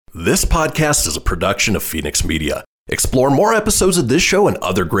This podcast is a production of Phoenix Media. Explore more episodes of this show and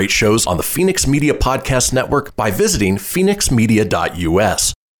other great shows on the Phoenix Media Podcast Network by visiting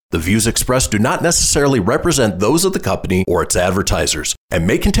phoenixmedia.us. The views expressed do not necessarily represent those of the company or its advertisers and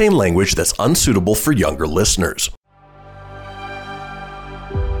may contain language that's unsuitable for younger listeners.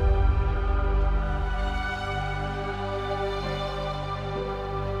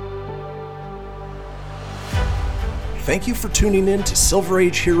 Thank you for tuning in to Silver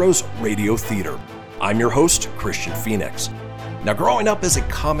Age Heroes Radio Theater. I'm your host, Christian Phoenix. Now, growing up as a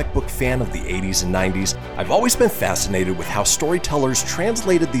comic book fan of the 80s and 90s, I've always been fascinated with how storytellers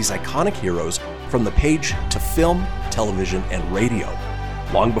translated these iconic heroes from the page to film, television, and radio.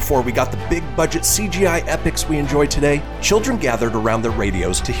 Long before we got the big-budget CGI epics we enjoy today, children gathered around their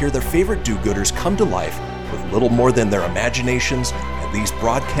radios to hear their favorite do-gooders come to life with little more than their imaginations and these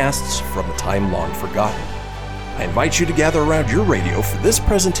broadcasts from a time long forgotten. I invite you to gather around your radio for this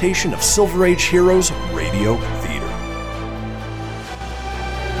presentation of Silver Age Heroes Radio Theater.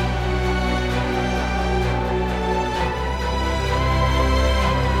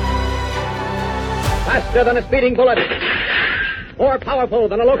 Faster than a speeding bullet. More powerful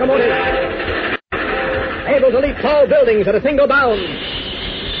than a locomotive. Able to leap tall buildings at a single bound.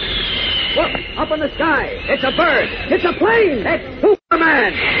 Look, up in the sky. It's a bird. It's a plane. It's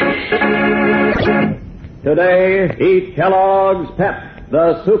Superman. Today, eat Kellogg's Pep,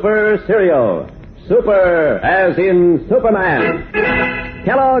 the Super Cereal. Super, as in Superman.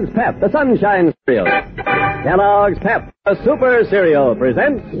 Kellogg's Pep, the Sunshine Cereal. Kellogg's Pep, the Super Cereal,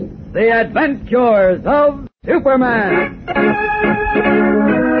 presents The Adventures of Superman.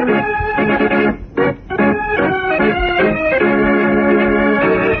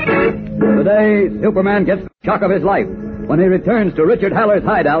 Today, Superman gets the shock of his life when he returns to Richard Haller's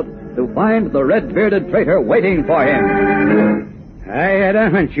hideout to find the red-bearded traitor waiting for him. I had a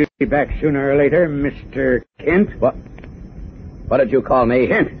hunch you'd be back sooner or later, Mr. Kent. What did you call me?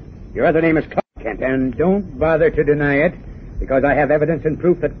 Kent. Your other name is Clark Kent, and don't bother to deny it, because I have evidence and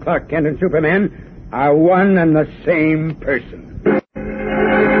proof that Clark Kent and Superman are one and the same person.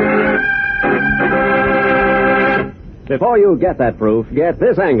 Before you get that proof, get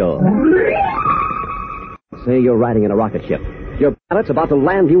this angle. Say you're riding in a rocket ship. Your pilot's about to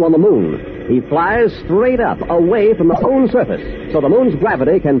land you on the moon. He flies straight up, away from the moon's surface, so the moon's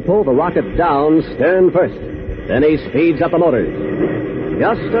gravity can pull the rocket down stern first. Then he speeds up the motors.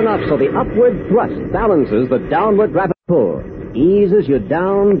 Just enough so the upward thrust balances the downward gravity pull. Eases you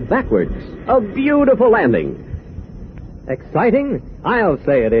down backwards. A beautiful landing. Exciting? I'll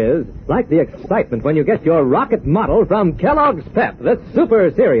say it is. Like the excitement when you get your rocket model from Kellogg's Pep, the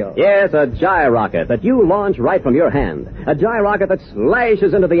Super Cereal. Yes, a gyrocket that you launch right from your hand. A gyrocket that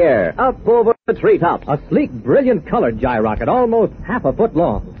slashes into the air, up over the treetops. A sleek, brilliant colored gyrocket, almost half a foot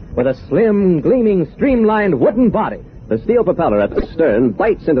long, with a slim, gleaming, streamlined wooden body. The steel propeller at the stern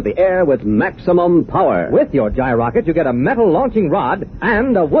bites into the air with maximum power. With your gyrocket, you get a metal launching rod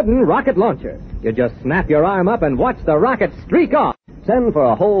and a wooden rocket launcher. You just snap your arm up and watch the rocket streak off. Send for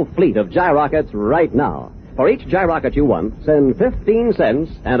a whole fleet of gyrockets right now. For each gyrocket you want, send 15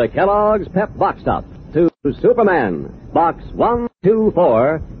 cents and a Kellogg's Pep box top to Superman, Box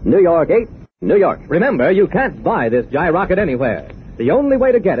 124, New York 8, New York. Remember, you can't buy this gyrocket anywhere. The only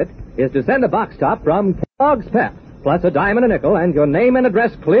way to get it is to send a box top from Kellogg's Pep, plus a dime and a nickel, and your name and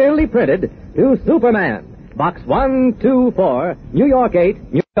address clearly printed to Superman, Box 124, New York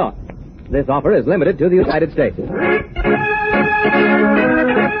 8, New York. This offer is limited to the United States.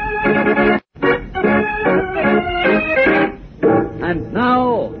 And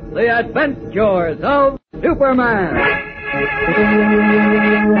now, the adventures of Superman.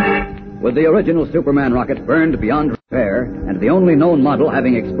 With the original Superman rocket burned beyond repair, and the only known model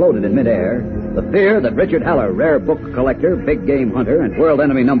having exploded in midair, the fear that Richard Haller, rare book collector, big game hunter, and world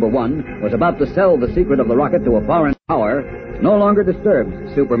enemy number one, was about to sell the secret of the rocket to a foreign power, no longer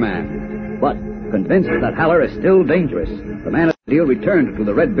disturbs Superman. But, convinced that Haller is still dangerous, the man of steel returned to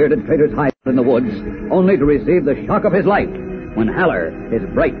the red-bearded traitor's hideout in the woods, only to receive the shock of his life, when Haller, his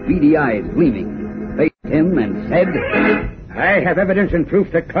bright, beady eyes gleaming, faced him and said, I have evidence and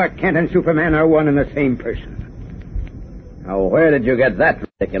proof that Clark Kent and Superman are one and the same person. Now, where did you get that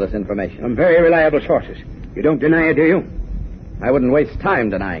ridiculous information? From very reliable sources. You don't deny it, do you? I wouldn't waste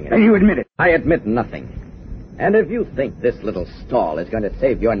time denying it. Then you admit it. I admit nothing. And if you think this little stall is going to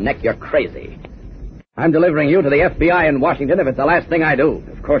save your neck, you're crazy. I'm delivering you to the FBI in Washington if it's the last thing I do.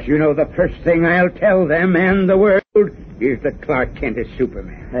 Of course, you know the first thing I'll tell them and the world is that Clark Kent is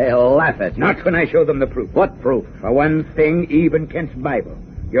Superman. They'll laugh at you. Not when I show them the proof. What proof? For one thing, even Kent's Bible.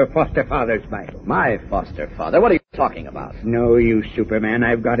 Your foster father's Bible. My foster father? What are you talking about? No, you Superman.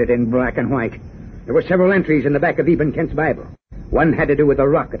 I've got it in black and white. There were several entries in the back of Eben Kent's Bible. One had to do with a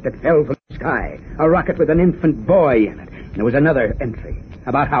rocket that fell from the sky. A rocket with an infant boy in it. And there was another entry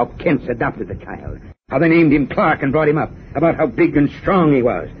about how Kent's adopted the child. How they named him Clark and brought him up. About how big and strong he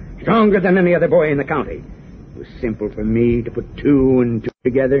was. Stronger than any other boy in the county. It was simple for me to put 2 and 2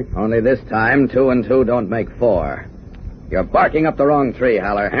 together. Only this time, 2 and 2 don't make 4. You're barking up the wrong tree,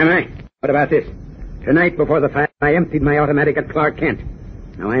 Haller. Am I? What about this? Tonight before the fight, I emptied my automatic at Clark Kent.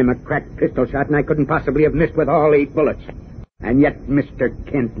 Now, I'm a cracked pistol shot, and I couldn't possibly have missed with all 8 bullets. And yet Mr.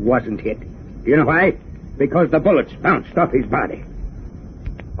 Kent wasn't hit. Do you know why? Because the bullets bounced off his body.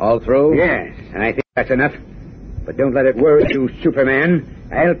 All through? Yes, I think that's enough. But don't let it worry you, Superman.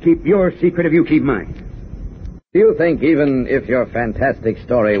 I'll keep your secret if you keep mine. Do you think even if your fantastic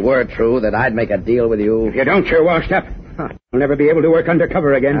story were true that I'd make a deal with you? If you don't, you're washed up. You'll never be able to work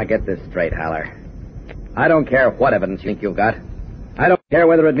undercover again. Now get this straight, Haller. I don't care what evidence you think you've got. I don't care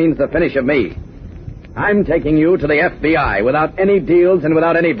whether it means the finish of me. I'm taking you to the FBI without any deals and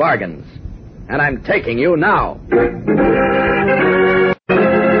without any bargains. And I'm taking you now.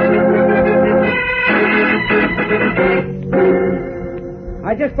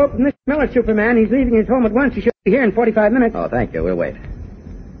 I just spoke with Mr. Miller, Superman. He's leaving his home at once. He should be here in 45 minutes. Oh, thank you. We'll wait.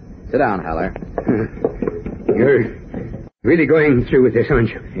 Sit down, Haller. You're really going through with this, aren't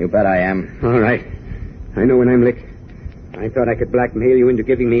you? You bet I am. All right. I know when I'm licked. I thought I could blackmail you into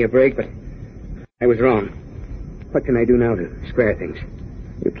giving me a break, but I was wrong. What can I do now to square things?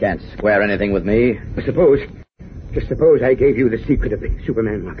 You can't square anything with me. Just suppose I gave you the secret of the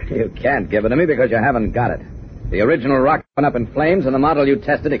Superman rocket. You can't give it to me because you haven't got it. The original rocket went up in flames and the model you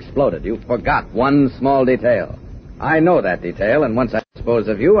tested exploded. You forgot one small detail. I know that detail, and once I dispose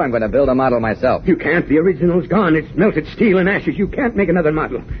of you, I'm going to build a model myself. You can't. The original's gone. It's melted steel and ashes. You can't make another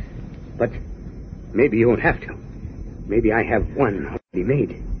model. But maybe you won't have to. Maybe I have one already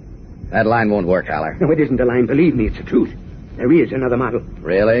made. That line won't work, Haller. No, it isn't a line. Believe me, it's the truth. There is another model.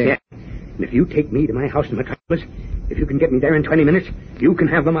 Really? Yeah. And if you take me to my house in Metropolis, if you can get me there in 20 minutes, you can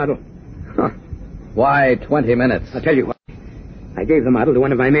have the model. Huh. Why 20 minutes? I'll tell you what. I gave the model to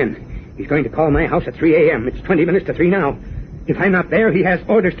one of my men. He's going to call my house at 3 a.m. It's 20 minutes to 3 now. If I'm not there, he has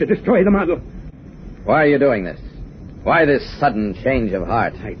orders to destroy the model. Why are you doing this? Why this sudden change of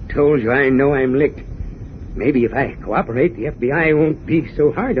heart? I told you I know I'm licked. Maybe if I cooperate, the FBI won't be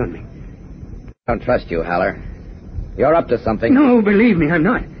so hard on me. I don't trust you, Haller. You're up to something. No, believe me, I'm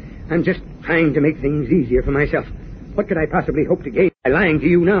not. I'm just trying to make things easier for myself. What could I possibly hope to gain by lying to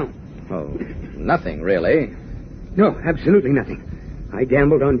you now? Oh, nothing, really. No, absolutely nothing. I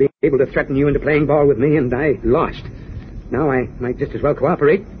gambled on being able to threaten you into playing ball with me, and I lost. Now I might just as well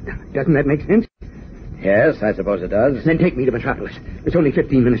cooperate. Doesn't that make sense? Yes, I suppose it does. Then take me to Metropolis. There's only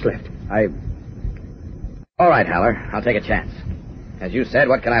 15 minutes left. All right, Haller. I'll take a chance. As you said,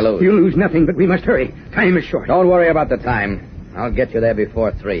 what can I lose? You lose nothing, but we must hurry. Time is short. Don't worry about the time. I'll get you there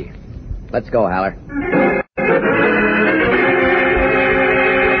before 3. Let's go, Haller.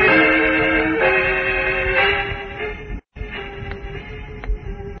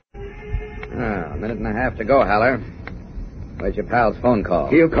 A minute and a half to go, Haller. Where's your pal's phone call?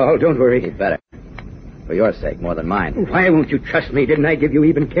 He'll call, don't worry. He'd better. For your sake, more than mine. Why won't you trust me? Didn't I give you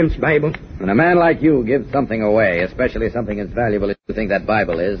Eben Kent's Bible? When a man like you gives something away, especially something as valuable as you think that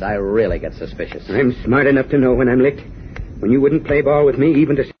Bible is, I really get suspicious. I'm smart enough to know when I'm licked. When you wouldn't play ball with me,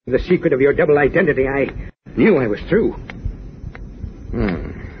 even to see the secret of your double identity, I knew I was through.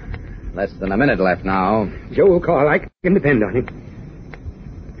 Less than a minute left now. Joe will call. I can depend on him.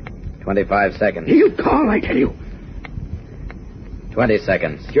 25 seconds. He'll call, I tell you. 20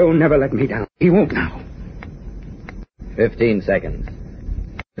 seconds. Joe never let me down. He won't now. 15 seconds.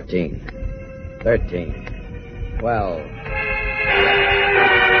 15. 13. 12.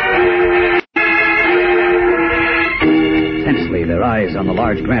 Tensely, their eyes on the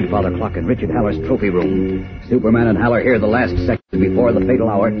large grandfather clock in Richard Haller's trophy room. Superman and Haller hear the last seconds before the fatal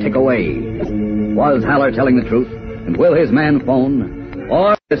hour tick away. Was Haller telling the truth? And will his man phone?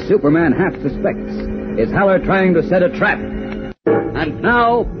 Or, as Superman half suspects, is Haller trying to set a trap? And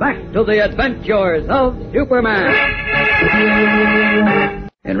now, back to the adventures of Superman.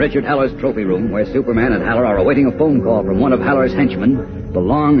 In Richard Haller's trophy room, where Superman and Haller are awaiting a phone call from one of Haller's henchmen, the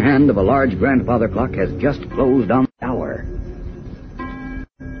long hand of a large grandfather clock has just closed on the hour.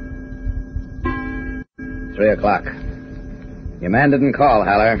 3 o'clock. Your man didn't call,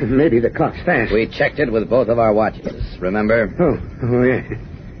 Haller. Maybe the clock's fast. We checked it with both of our watches, remember? Oh, yeah.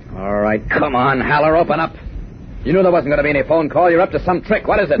 All right, come on, Haller, open up. You knew there wasn't going to be any phone call. You're up to some trick.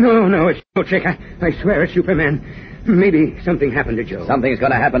 What is it? No, it's no trick. I swear it's Superman. Maybe something happened to Joe. Something's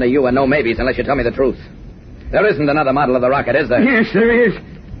going to happen to you and no maybes unless you tell me the truth. There isn't another model of the rocket, is there? Yes, there is.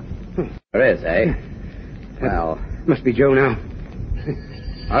 There is, eh? Well... Must be Joe now.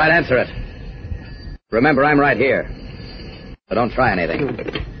 All right, answer it. Remember, I'm right here. So don't try anything.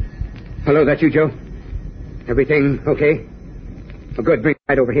 Hello, that you, Joe? Everything okay? Oh, good. Bring it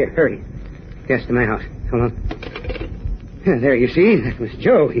right over here. Hurry. Yes, to my house. Hold on. There, you see? That was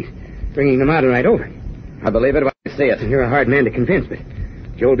Joe. He's bringing the model right over. I believe it when I see it. You're a hard man to convince, but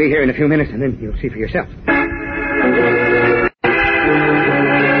Joe will be here in a few minutes, and then you'll see for yourself.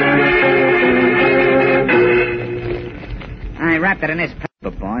 I wrapped it in this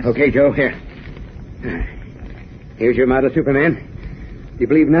book, boss. Okay, Joe, here. Here's your model, Superman. You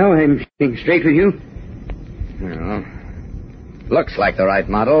believe now I'm being straight with you? Well, looks like the right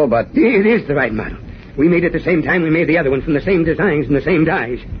model, but... It is the right model. We made it the same time we made the other one, from the same designs and the same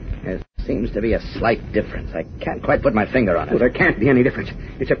dyes. There seems to be a slight difference. I can't quite put my finger on it. Well, there can't be any difference.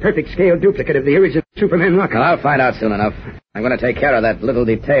 It's a perfect scale duplicate of the original Superman rocket. Well, I'll find out soon enough. I'm going to take care of that little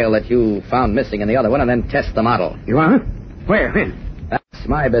detail that you found missing in the other one and then test the model. You are? Where? When? That's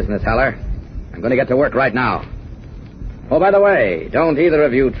my business, Heller. I'm going to get to work right now. Oh, by the way, don't either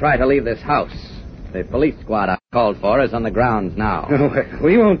of you try to leave this house. The police squad I called for is on the grounds now. Oh,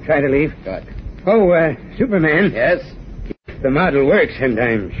 we won't try to leave. Good. Oh, Superman. Yes? If the model works, and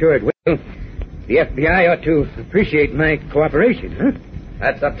I'm sure it will, the FBI ought to appreciate my cooperation, huh?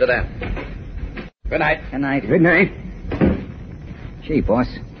 That's up to them. Good night. Good night. Good night. Gee, boss,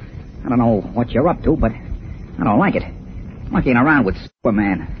 I don't know what you're up to, but I don't like it. Monkeying around with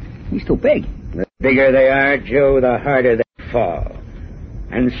Superman. He's too big. The bigger they are, Joe, the harder they fall.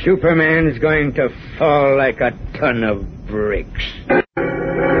 And Superman's going to fall like a ton of bricks.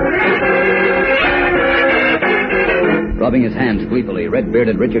 Rubbing his hands gleefully,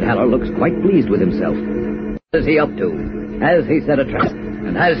 red-bearded Richard Haller looks quite pleased with himself. What is he up to? Has he set a trap?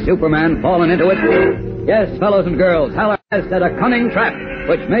 And has Superman fallen into it? Yes, fellows and girls, Haller has set a cunning trap,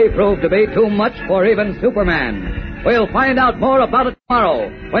 which may prove to be too much for even Superman. We'll find out more about it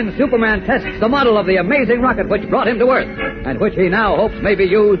tomorrow, when Superman tests the model of the amazing rocket which brought him to Earth, and which he now hopes may be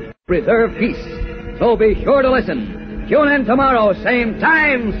used to preserve peace. So be sure to listen. Tune in tomorrow, same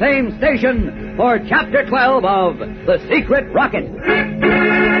time, same station, for Chapter 12 of The Secret Rocket.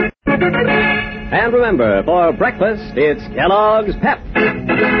 And remember, for breakfast, it's Kellogg's Pep.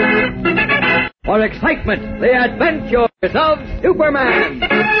 For excitement, the adventures of Superman.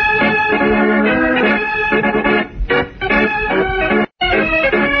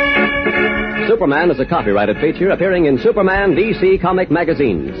 Superman is a copyrighted feature appearing in Superman DC comic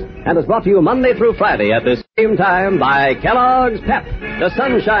magazines and is brought to you Monday through Friday at this same time by Kellogg's Pep, the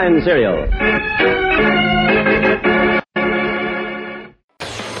Sunshine Cereal.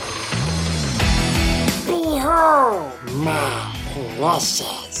 Behold, my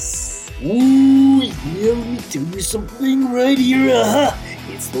precious. Ooh, yeah, let me tell you something right here,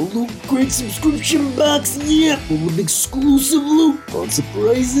 It's the Loot Crate subscription box, yeah, full of exclusive loot, fun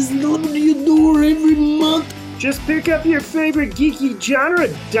surprises delivered to your door every month. Just pick up your favorite geeky genre,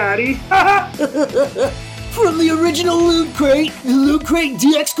 Daddy. From the original Loot Crate, the Loot Crate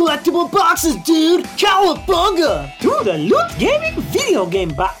DX collectible boxes, dude, cowabunga! To the Loot Gaming video game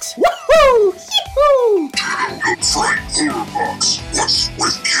box. Woohoo! Yee-hoo!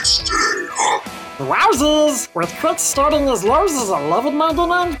 Wowzers! With crates starting as low as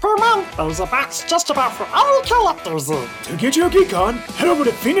 $11.99 per month, there's a box just about for all collectors. To get your geek on, head over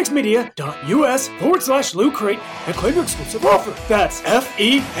to phoenixmedia.us/Loot Crate and claim your exclusive offer. That's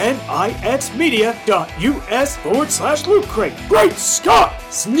FENIX media.us/Loot Crate. Great Scott!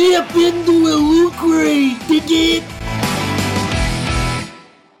 Snap into a Loot Crate, dig it?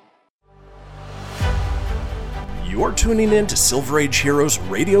 You're tuning in to Silver Age Heroes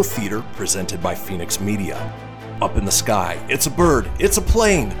Radio Theater presented by Phoenix Media. Up in the sky, it's a bird, it's a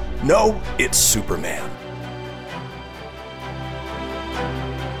plane. No, it's Superman.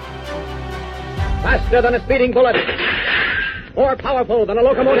 Faster than a speeding bullet. More powerful than a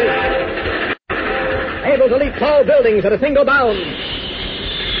locomotive. Able to leap tall buildings at a single bound.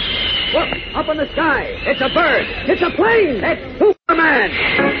 Look, up in the sky. It's a bird. It's a plane. It's Superman.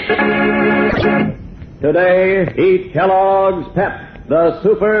 Today, eat Kellogg's Pep, the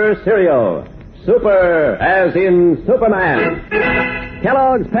Super Cereal. Super as in Superman.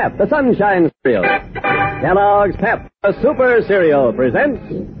 Kellogg's Pep, the Sunshine Cereal. Kellogg's Pep, the Super Cereal presents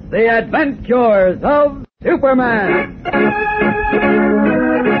The Adventures of Superman.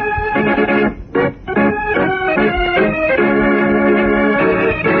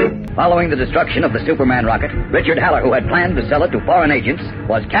 Following the destruction of the Superman rocket, Richard Haller, who had planned to sell it to foreign agents,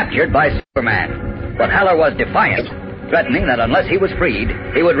 was captured by Superman. But Haller was defiant, threatening that unless he was freed,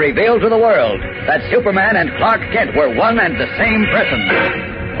 he would reveal to the world that Superman and Clark Kent were one and the same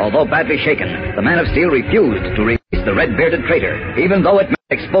person. Although badly shaken, the Man of Steel refused to release the red-bearded traitor, even though it meant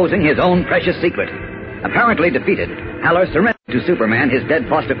exposing his own precious secret. Apparently defeated, Haller surrendered to Superman his dead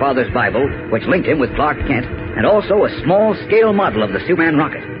foster father's Bible, which linked him with Clark Kent, and also a small-scale model of the Superman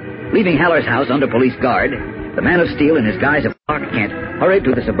rocket. Leaving Haller's house under police guard, the Man of Steel, in his guise of Clark Kent, hurried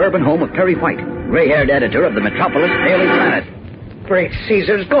to the suburban home of Perry White, gray-haired editor of the Metropolis Daily Planet. Great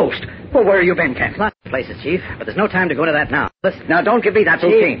Caesar's ghost. Well, where have you been, Kent? Lots of places, Chief, but there's no time to go into that now. Listen. Now, don't give me that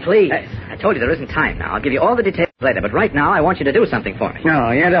Chief, routine. please. I told you there isn't time now. I'll give you all the details later, but right now I want you to do something for me.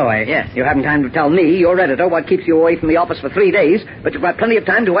 No, you do, eh? Yes. You haven't time to tell me, your editor, what keeps you away from the office for 3 days, but you've got plenty of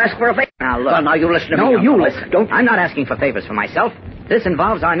time to ask for a favor. Now, look. Well, now, you listen to me. No, now. you No, listen. Don't. I'm not asking for favors for myself. This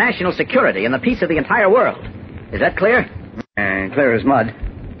involves our national security and the peace of the entire world. Is that clear? Clear as mud.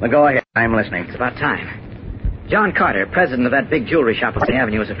 Well, go ahead. I'm listening. It's about time. John Carter, president of that big jewelry shop on the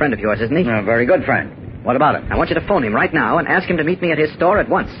avenue, is a friend of yours, isn't he? A very good friend. What about it? I want you to phone him right now and ask him to meet me at his store at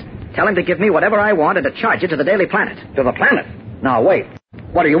once. Tell him to give me whatever I want and to charge it to the Daily Planet. To the Planet? Now, wait.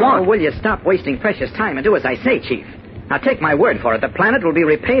 What do you want? Oh, will you stop wasting precious time and do as I say, Chief? Now, take my word for it. The Planet will be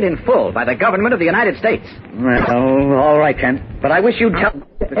repaid in full by the government of the United States. Well, all right, Kent. But I wish you'd tell...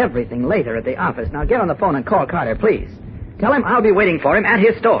 Everything later at the office. Now, get on the phone and call Carter, please. Tell him I'll be waiting for him at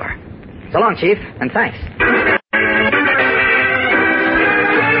his store. So long, Chief, and thanks.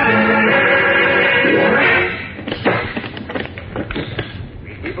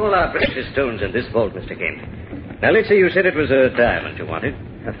 Keep all our precious stones in this vault, Mr. Kent. Now, let's say you said it was a diamond you wanted.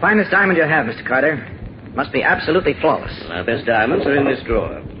 The finest diamond you have, Mr. Carter. Must be absolutely flawless. Our best diamonds are in this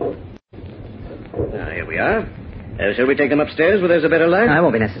drawer. Now, here we are. Shall we take them upstairs where there's a better light? No, it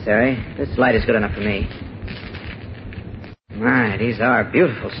won't be necessary. This light is good enough for me. My, these are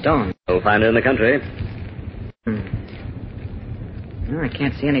beautiful stones. You'll find it in the country. Well, I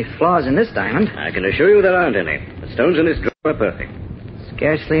can't see any flaws in this diamond. I can assure you there aren't any. The stones in this drawer are perfect.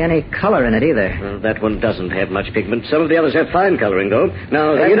 Scarcely any color in it either. Well, that one doesn't have much pigment. Some of the others have fine coloring, though.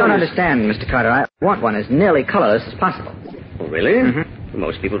 Now, You don't understand, Mr. Carter. I want one as nearly colorless as possible. Oh, really? Mm-hmm.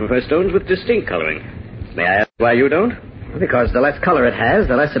 Most people prefer stones with distinct coloring. May I ask why you don't? Because the less color it has,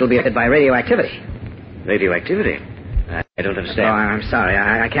 the less it'll be affected by radioactivity. Radioactivity? I don't understand. Oh, I'm sorry.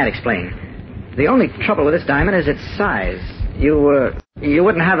 I can't explain. The only trouble with this diamond is its size. You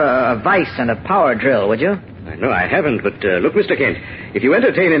wouldn't have a vise and a power drill, would you? No, I haven't, but look, Mr. Kent, if you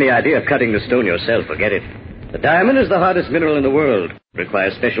entertain any idea of cutting the stone yourself, forget it. The diamond is the hardest mineral in the world. It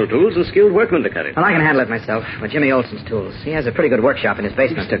requires special tools and skilled workmen to cut it. Well, I can handle it myself with Jimmy Olsen's tools. He has a pretty good workshop in his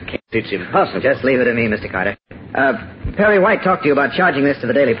basement. Mr. Kent, it's impossible. Just leave it to me, Mr. Carter. Perry White talked to you about charging this to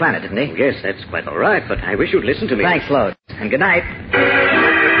the Daily Planet, didn't he? Yes, that's quite all right, but I wish you'd listen to me. Thanks, loads. And good night.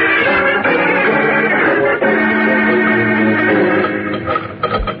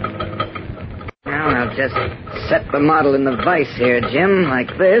 Now, I'll just set the model in the vise here, Jim, like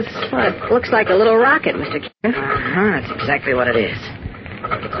this. Well, it looks like a little rocket, Mr. Kent. That's exactly what it is.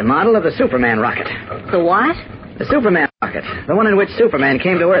 It's a model of the Superman rocket. The what? The Superman rocket. The one in which Superman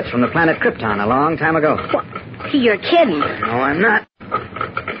came to Earth from the planet Krypton a long time ago. What? You're kidding. No, I'm not.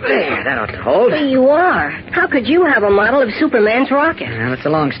 There, that ought to hold. You are. How could you have a model of Superman's rocket? Well, it's a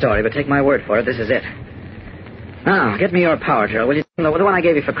long story, but take my word for it. This is it. Now, get me your power drill, will you? The one I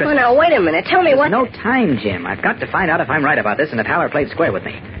gave you for Christmas. Oh, now, wait a minute. Tell me what... No time, Jim. I've got to find out if I'm right about this and if Haller played square with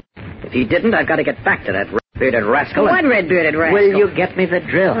me. If he didn't, I've got to get back to that red-bearded rascal. What red-bearded rascal? Will you get me the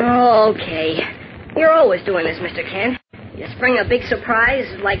drill? Oh, okay. You're always doing this, Mr. Kent. You spring a big surprise,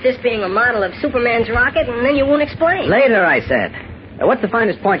 like this being a model of Superman's rocket, and then you won't explain. Later, I said. What's the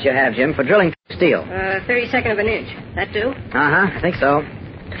finest point you have, Jim, for drilling steel? 32nd of an inch. That do? I think so.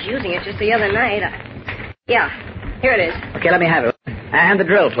 I was using it just the other night. Yeah, here it is. Okay, let me have it. And the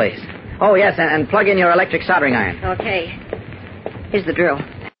drill, please. Oh, yes, and plug in your electric soldering iron. Okay. Here's the drill.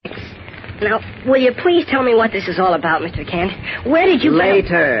 Thanks. Now, will you please tell me what this is all about, Mr. Kent? Where did you...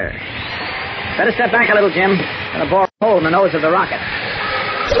 Later. Better step back a little, Jim. Gonna bore a hole in the nose of the rocket.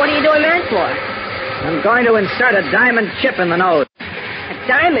 What are you doing that for? I'm going to insert a diamond chip in the nose. A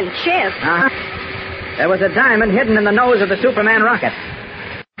diamond chip? There was a diamond hidden in the nose of the Superman rocket.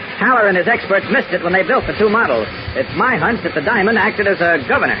 Haller and his experts missed it when they built the two models. It's my hunch that the diamond acted as a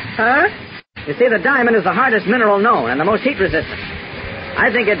governor. Huh? You see, the diamond is the hardest mineral known and the most heat-resistant.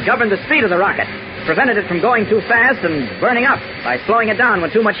 I think it governed the speed of the rocket, prevented it from going too fast and burning up by slowing it down when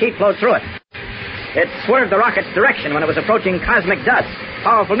too much heat flowed through it. It swerved the rocket's direction when it was approaching cosmic dust,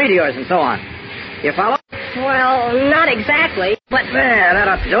 powerful meteors, and so on. You follow? Well, not exactly, but... There, that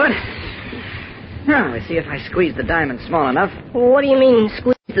ought to do it. Now, let's see if I squeeze the diamond small enough. What do you mean,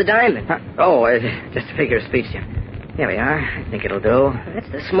 squeeze the diamond? Just a figure of speech, Jim. Here we are. I think it'll do. That's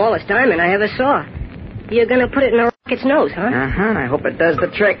the smallest diamond I ever saw. You're going to put it in a rocket's nose, huh? Uh-huh. I hope it does the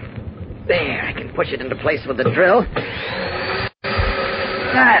trick. There, I can push it into place with the drill.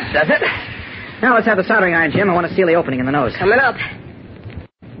 That does it. Now let's have the soldering iron, Jim. I want to seal the opening in the nose. Coming up.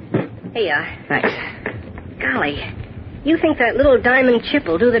 Here you are. Thanks. Golly, you think that little diamond chip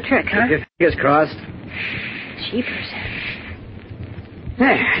will do the trick, huh? Keep your fingers crossed. Jeepers.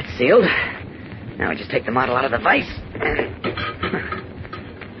 There, it's sealed. Now we just take the model out of the vise.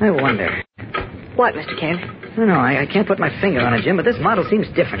 I wonder. What, Mr. Kent? I don't know. I can't put my finger on it, Jim, but this model seems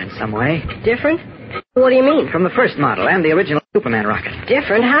different in some way. Different? What do you mean? From the first model and the original Superman rocket.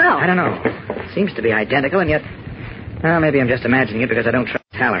 Different? How? I don't know. Seems to be identical, and yet... Well, maybe I'm just imagining it because I don't trust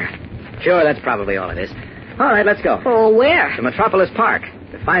Haller. Sure, that's probably all it is. All right, let's go. Oh, where? To Metropolis Park,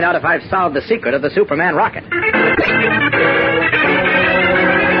 to find out if I've solved the secret of the Superman rocket.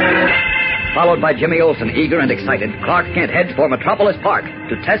 Followed by Jimmy Olsen, eager and excited, Clark Kent heads for Metropolis Park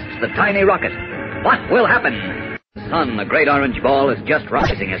to test the tiny rocket. What will happen? The sun, a great orange ball, is just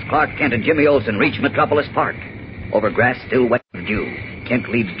rising as Clark Kent and Jimmy Olsen reach Metropolis Park. Over grass still wet with dew, Kent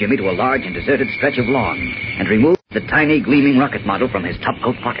leads Jimmy to a large and deserted stretch of lawn and removes the tiny gleaming rocket model from his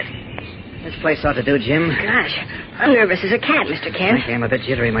topcoat pocket. This place ought to do, Jim. Gosh, I'm nervous as a cat, Mr. Kent. I'm a bit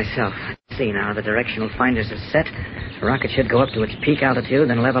jittery myself. Let's see now, the directional finders are set. The rocket should go up to its peak altitude,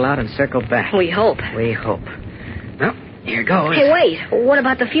 then level out and circle back. We hope. We hope. Well, here goes. Hey, wait. What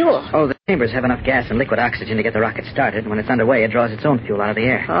about the fuel? Oh, the chambers have enough gas and liquid oxygen to get the rocket started. When it's underway, it draws its own fuel out of the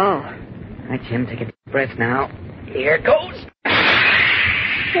air. Oh. All right, Jim, take a deep breath now. Here goes.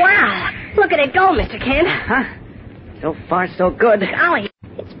 Wow. Look at it go, Mr. Kent. Huh? So far, so good. Golly,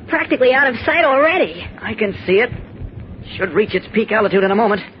 it's practically out of sight already. I can see it. Should reach its peak altitude in a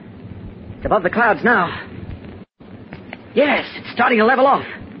moment. It's above the clouds now. Yes, it's starting to level off.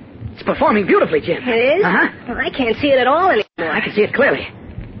 It's performing beautifully, Jim. It is? Uh-huh. Well, I can't see it at all anymore. I can see it clearly.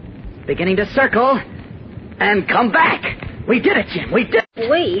 It's beginning to circle and come back. We did it, Jim. We did it.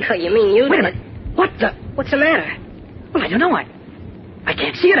 We? Oh, you mean you Wait did a minute. What the? What's the matter? Well, I don't know. I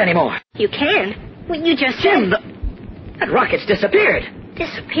can't see it anymore. You can? Well, you just Jim, said... that rocket's disappeared.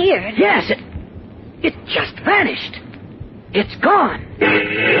 Disappeared? Yes, it just vanished. It's gone.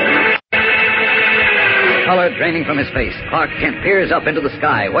 Color draining from his face, Clark Kent peers up into the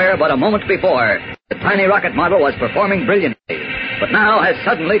sky, where but a moment before, the tiny rocket model was performing brilliantly, but now has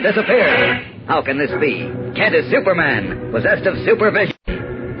suddenly disappeared. How can this be? Kent is Superman, possessed of supervision.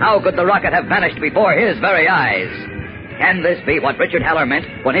 How could the rocket have vanished before his very eyes? Can this be what Richard Haller meant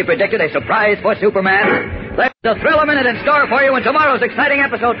when he predicted a surprise for Superman? There's a thrill-a-minute in store for you in tomorrow's exciting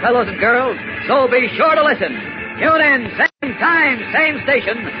episode, fellows and girls, so be sure to listen. Tune in, same time, same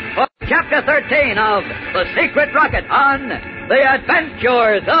station, for Chapter 13 of The Secret Rocket on The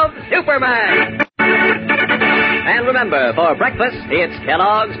Adventures of Superman. And remember, for breakfast, it's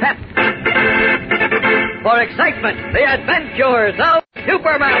Kellogg's Pep. For excitement, The Adventures of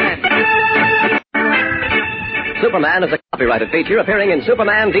Superman. Superman is a copyrighted feature appearing in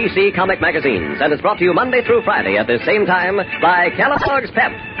Superman DC comic magazines and is brought to you Monday through Friday at this same time by Kellogg's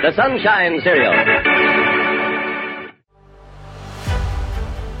Pep, the Sunshine Cereal.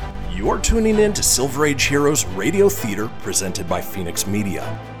 You're tuning in to Silver Age Heroes Radio Theater presented by Phoenix Media.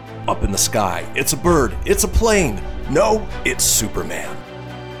 Up in the sky, it's a bird, it's a plane. No, it's Superman.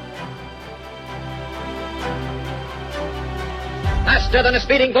 Faster than a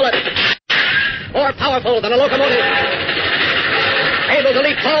speeding bullet. More powerful than a locomotive. Able to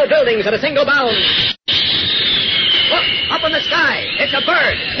leap tall buildings at a single bound. Look, up in the sky. It's a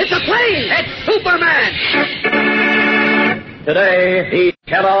bird. It's a plane. It's Superman. Today, eat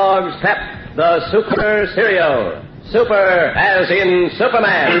Kellogg's Pep, the Super Cereal. Super as in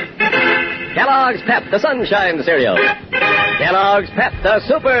Superman. Kellogg's Pep, the Sunshine Cereal. Kellogg's Pep, the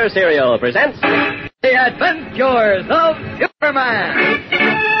Super Cereal presents The Adventures of Superman.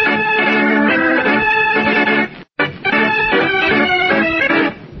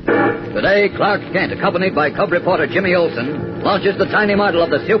 Today, Clark Kent, accompanied by Cub reporter Jimmy Olsen, launches the tiny model of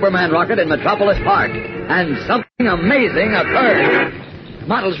the Superman rocket in Metropolis Park. And something amazing occurs. The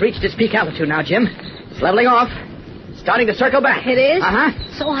model's reached its peak altitude now, Jim. It's leveling off. Starting to circle back. It is? Uh-huh.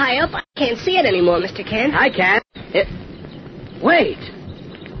 So high up, I can't see it anymore, Mr. Kent. I can. Wait.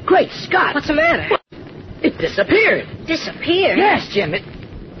 Great Scott. What's the matter? It disappeared. Disappeared? Yes, Jim.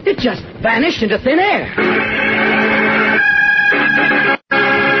 It just vanished into thin air.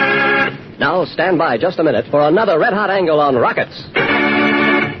 Now stand by just a minute for another red-hot angle on rockets.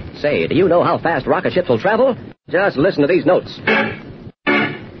 Say, do you know how fast rocket ships will travel? Just listen to these notes.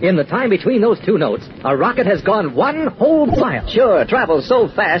 In the time between those two notes, a rocket has gone 1 whole mile. Sure, travels so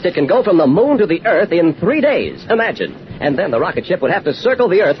fast it can go from the moon to the Earth in 3 days. Imagine. And then the rocket ship would have to circle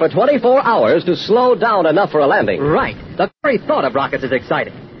the Earth for 24 hours to slow down enough for a landing. Right. The very thought of rockets is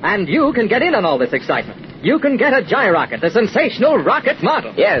exciting. And you can get in on all this excitement. You can get a Gyrocket, the sensational rocket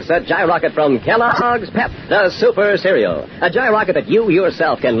model. Yes, a Gyrocket from Kellogg's Pep, the super cereal. A Gyrocket that you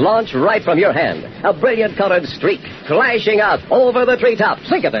yourself can launch right from your hand. A brilliant colored streak flashing out over the treetops.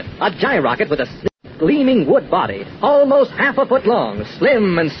 Think of it. A Gyrocket with a gleaming wood body, almost half a foot long,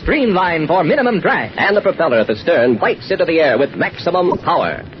 slim and streamlined for minimum drag. And the propeller at the stern bites into the air with maximum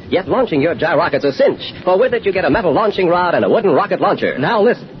power. Yet launching your Gyrocket's a cinch, for with it you get a metal launching rod and a wooden rocket launcher. Now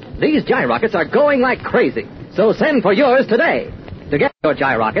listen. These Gyrockets are going like crazy, so send for yours today. To get your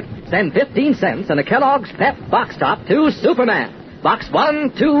Gyrocket, send 15 cents and a Kellogg's Pep box top to Superman. Box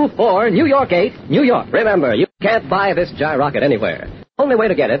 124, New York 8, New York. Remember, you can't buy this Gyrocket anywhere. The only way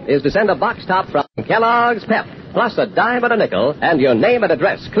to get it is to send a box top from Kellogg's Pep, plus a dime and a nickel, and your name and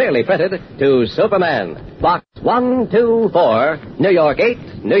address clearly printed to Superman. Box 124, New York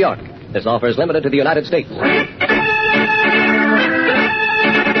 8, New York. This offer is limited to the United States.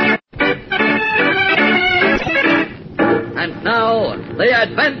 And now, the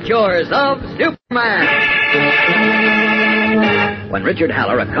adventures of Superman. When Richard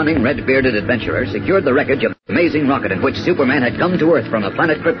Haller, a cunning, red-bearded adventurer, secured the wreckage of the amazing rocket in which Superman had come to Earth from the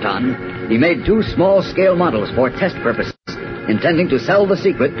planet Krypton, he made 2 small-scale models for test purposes, intending to sell the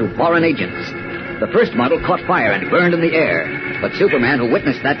secret to foreign agents. The first model caught fire and burned in the air, but Superman, who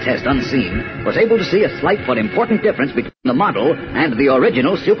witnessed that test unseen, was able to see a slight but important difference between the model and the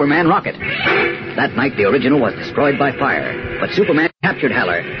original Superman rocket. That night, the original was destroyed by fire, but Superman captured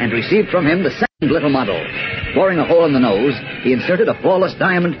Haller and received from him the second little model. Boring a hole in the nose, he inserted a flawless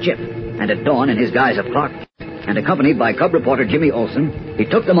diamond chip, and at dawn, in his guise of Clark Kent, and accompanied by cub reporter Jimmy Olsen, he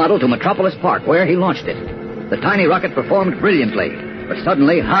took the model to Metropolis Park, where he launched it. The tiny rocket performed brilliantly, but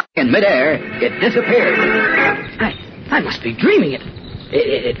suddenly, high in midair, it disappeared. I must be dreaming it.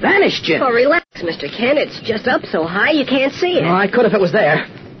 It vanished, Jim. Oh, relax, Mr. Kent. It's just up so high you can't see it. Oh, I could if it was there.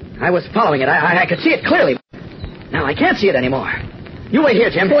 I was following it. I could see it clearly. Now I can't see it anymore. You wait here,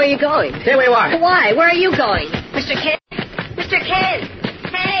 Jim. Where are you going? Stay where you are. Why? Where are you going? Mr. Kent? Mr. Kent!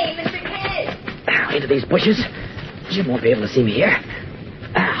 Hey, Mr. Kent! Ow, into these bushes. Jim won't be able to see me here.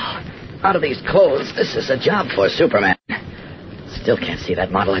 Ow. Out of these clothes. This is a job for Superman. Still can't see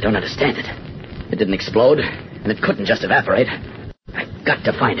that model. I don't understand it. It didn't explode, and it couldn't just evaporate. I've got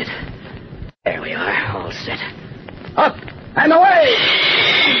to find it. There we are, all set. Up and away!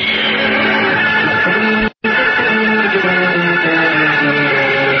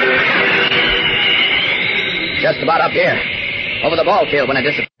 Just about up here, over the ball field when it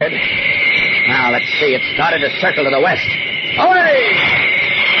disappeared. Now, let's see. It started to circle to the west. Away!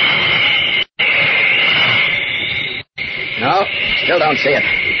 No, still don't see it.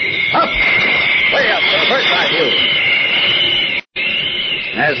 Up! Way up for a bird's eye view.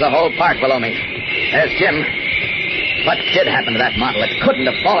 There's the whole park below me. There's Jim. What did happen to that model? It couldn't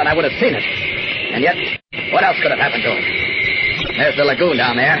have fallen. I would have seen it. And yet, what else could have happened to it? There's the lagoon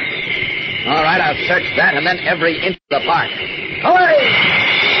down there. All right, I'll search that and then every inch of the park. Away!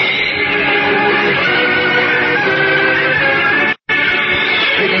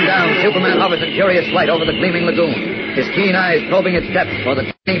 Creeping down, Superman hovers in curious flight over the gleaming lagoon, his keen eyes probing its depths for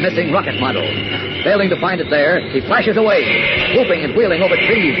the tiny missing rocket model. Failing to find it there, he flashes away, whooping and wheeling over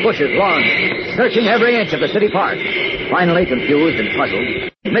trees, bushes, lawns, searching every inch of the city park. Finally, confused and puzzled,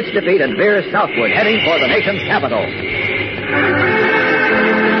 he admits defeat and veers southward, heading for the nation's capital.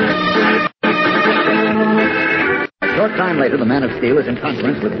 A short time later, the Man of Steel is in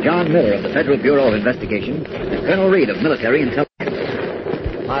conference with John Miller of the Federal Bureau of Investigation and Colonel Reed of Military Intelligence.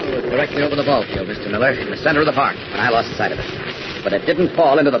 The model was directly over the ball field, Mr. Miller, in the center of the park, and I lost sight of it. But it didn't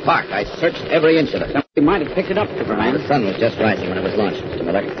fall into the park. I searched every inch of it. You might have picked it up, Superman. The sun was just rising when it was launched, Mr.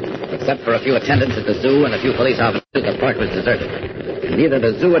 Miller. Except for a few attendants at the zoo and a few police officers, the park was deserted. And neither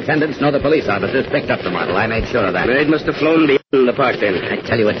the zoo attendants nor the police officers picked up the model. I made sure of that. It must have flown beyond the park then. I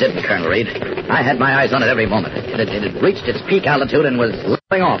tell you it didn't, Colonel Reed. I had my eyes on it every moment. It had reached its peak altitude and was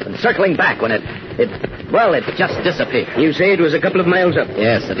leveling off and circling back when it just disappeared. You say it was a couple of miles up?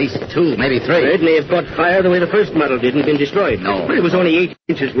 Yes, at least 2, maybe 3. It may have caught fire the way the first model did and been destroyed. No. But it was only 8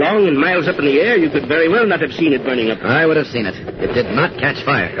 inches long and miles up in the air. You could very well not have seen it burning up. I would have seen it. It did not catch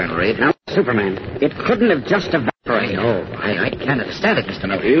fire, Colonel Reed. Now, Superman, it couldn't have just evaporated. No, I can't understand it, Mr.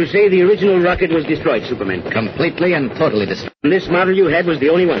 Miller. You say the original rocket was destroyed, Superman. Completely and totally destroyed. And this model you had was the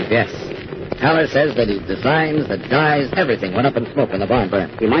only one? Yes. Haller says that his designs, the dyes, everything went up in smoke when the barn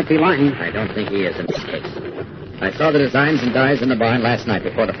burned. He might be lying. I don't think he is in this case. I saw the designs and dies in the barn last night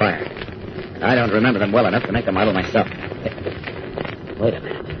before the fire. And I don't remember them well enough to make the model myself. Wait a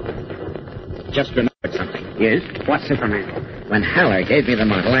minute. Just remembered something. Yes? What, Superman? When Haller gave me the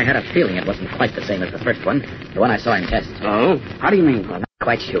model, I had a feeling it wasn't quite the same as the first one, the one I saw him test. Oh? How do you mean? Well, not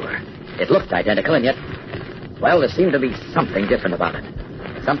quite sure. It looked identical, and yet, well, there seemed to be something different about it.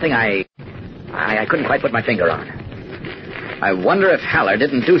 Something I couldn't quite put my finger on. I wonder if Haller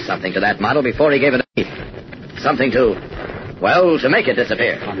didn't do something to that model before he gave it to me. Something to make it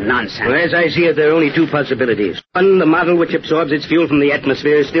disappear. Oh, nonsense. Well, as I see it, there are only two possibilities. One, the model which absorbs its fuel from the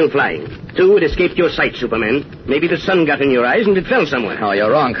atmosphere is still flying. Two, it escaped your sight, Superman. Maybe the sun got in your eyes and it fell somewhere. Oh,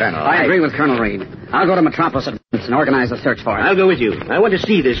 you're wrong, Colonel. I agree with Colonel Reed. I'll go to Metropolis at once and organize a search for it. I'll go with you. I want to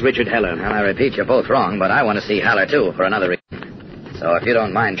see this Richard Haller. Well, I repeat, you're both wrong, but I want to see Haller, too, for another reason. So if you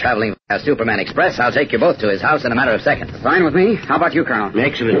don't mind traveling via Superman Express, I'll take you both to his house in a matter of seconds. Fine with me. How about you, Colonel?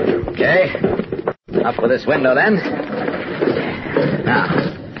 Excellent. Okay. Up with this window, then. Now,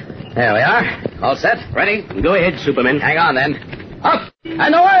 there we are. All set? Ready? Go ahead, Superman. Hang on, then. Up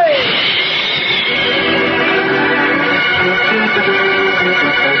and away!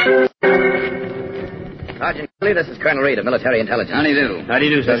 Sergeant Kelly, this is Colonel Reed of Military Intelligence. How do you do? How do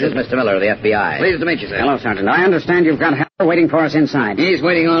you do, This is Sergeant? Mr. Miller of the FBI. Pleased to meet you, sir. Hello, Sergeant. I understand you've got Haller waiting for us inside. He's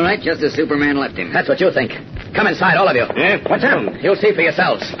waiting all right, just as Superman left him. That's what you think. Come inside, all of you. Yeah? What's that? You'll see for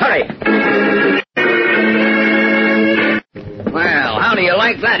yourselves. Hurry! Well, how do you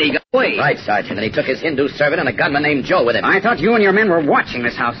like that? He got away. Right, Sergeant, and he took his Hindu servant and a gunman named Joe with him. I thought you and your men were watching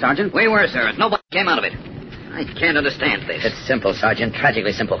this house, Sergeant. We were, sir. Nobody came out of it. I can't understand this. It's simple, Sergeant.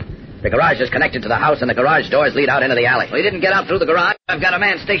 Tragically simple. The garage is connected to the house, and the garage doors lead out into the alley. We didn't get out through the garage. I've got a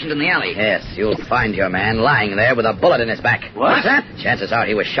man stationed in the alley. Yes, you'll find your man lying there with a bullet in his back. What's that? Chances are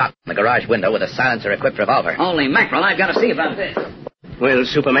he was shot from the garage window with a silencer-equipped revolver. Holy mackerel, I've got to see about this. Well,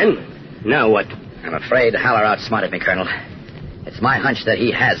 Superman, now what? I'm afraid Haller outsmarted me, Colonel. It's my hunch that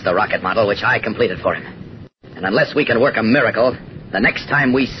he has the rocket model, which I completed for him. And unless we can work a miracle, the next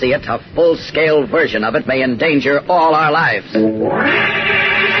time we see it, a full-scale version of it may endanger all our lives.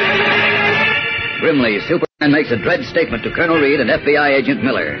 Grimly, Superman makes a dread statement to Colonel Reed and FBI agent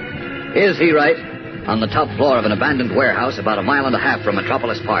Miller. Is he right? On the top floor of an abandoned warehouse about 1.5 miles from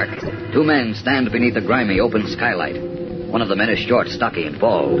Metropolis Park, two men stand beneath a grimy open skylight. One of the men is short, stocky, and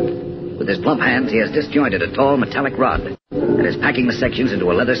bald. With his plump hands, he has disjointed a tall metallic rod and is packing the sections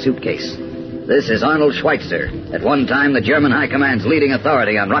into a leather suitcase. This is Arnold Schweitzer, at one time the German High Command's leading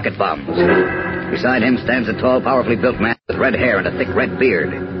authority on rocket bombs. Beside him stands a tall, powerfully built man with red hair and a thick red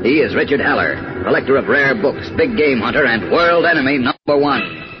beard. He is Richard Haller, collector of rare books, big game hunter, and world enemy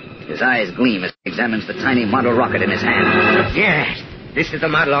 #1. His eyes gleam as he examines the tiny model rocket in his hand. Yes, this is the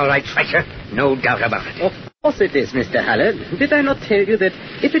model, all right, Schweitzer. No doubt about it. Of course it is, Mr. Haller. Did I not tell you that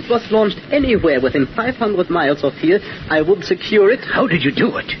if it was launched anywhere within 500 miles of here, I would secure it? How did you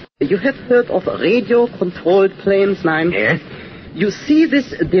do it? You have heard of radio-controlled planes, Nine? Yeah? You see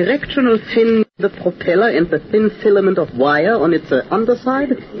this directional fin, the propeller, and the thin filament of wire on its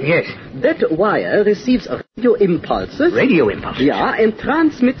underside? Yes. That wire receives radio impulses. Radio impulses? Yeah, and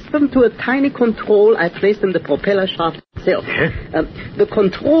transmits them to a tiny control I placed in the propeller shaft itself. Huh? The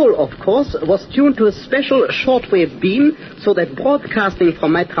control, of course, was tuned to a special shortwave beam, so that broadcasting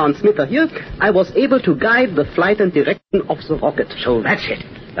from my transmitter here, I was able to guide the flight and direction of the rocket. So that's it.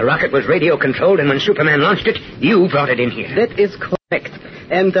 The rocket was radio-controlled, and when Superman launched it, you brought it in here. That is correct.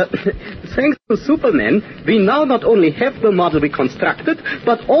 And thanks to Superman, we now not only have the model we constructed,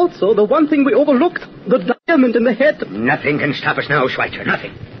 but also the one thing we overlooked, the diamond in the head. Nothing can stop us now, Schweitzer.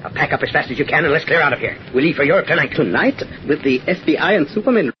 Nothing. Now pack up as fast as you can and let's clear out of here. We leave for Europe tonight. Tonight? With the FBI and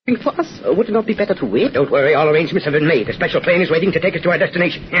Superman looking for us? Would it not be better to wait? Don't worry, all arrangements have been made. The special plane is waiting to take us to our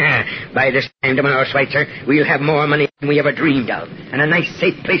destination. By this time tomorrow, Schweitzer, we'll have more money than we ever dreamed of. And a nice,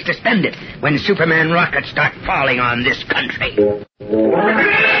 safe place to spend it when Superman rockets start falling on this country.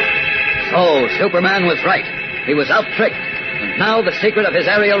 Oh, Superman was right. He was out-tricked. And now the secret of his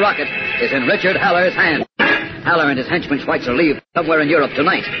aerial rocket is in Richard Haller's hands. Haller and his henchman Schweitzer leave somewhere in Europe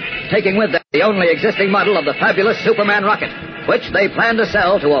tonight, taking with them the only existing model of the fabulous Superman rocket, which they plan to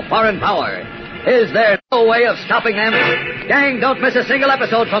sell to a foreign power. Is there no way of stopping them? Gang, don't miss a single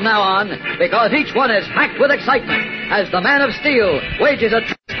episode from now on, because each one is packed with excitement as the Man of Steel wages a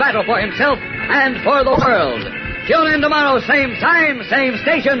battle for himself and for the world. Tune in tomorrow, same time, same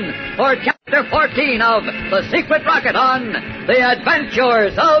station, for Chapter 14 of The Secret Rocket on The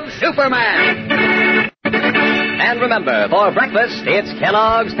Adventures of Superman. And remember, for breakfast, it's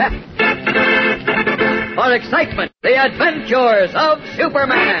Kellogg's Pep. For excitement, The Adventures of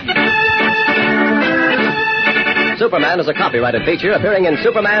Superman. Superman is a copyrighted feature appearing in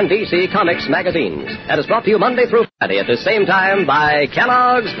Superman DC Comics magazines and is brought to you Monday through Friday at the same time by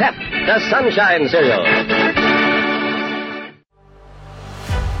Kellogg's Pep, the Sunshine Cereal.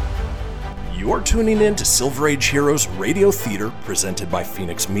 You're tuning in to Silver Age Heroes Radio Theater presented by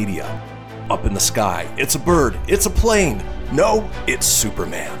Phoenix Media. Up in the sky, it's a bird, it's a plane. No, it's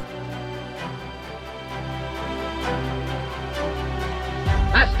Superman.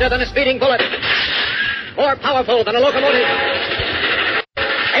 Faster than a speeding bullet. More powerful than a locomotive.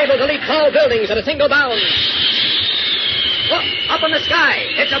 Able to leap tall buildings at a single bound. Look, up in the sky.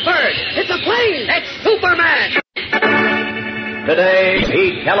 It's a bird. It's a plane. It's Superman. Today,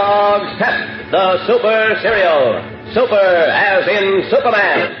 eat Kellogg's Pep, the Super Cereal. Super as in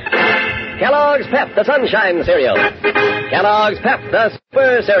Superman. Kellogg's Pep, the Sunshine Cereal. Kellogg's Pep, the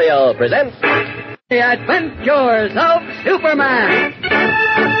Super Cereal presents The Adventures of Superman.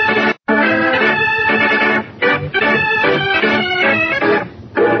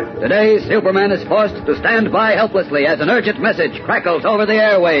 Today, Superman is forced to stand by helplessly as an urgent message crackles over the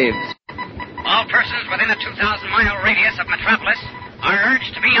airwaves. All persons within a 2,000-mile radius of Metropolis are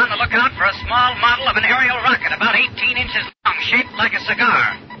urged to be on the lookout for a small model of an aerial rocket about 18 inches long, shaped like a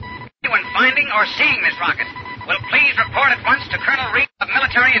cigar. When finding or seeing this rocket, will please report at once to Colonel Reed of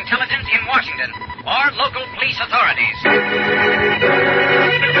Military Intelligence in Washington or local police authorities.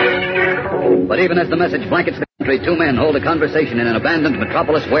 But even as the message blankets the country, two men hold a conversation in an abandoned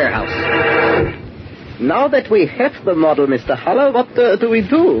Metropolis warehouse. Now that we have the model, Mr. Haller, what do we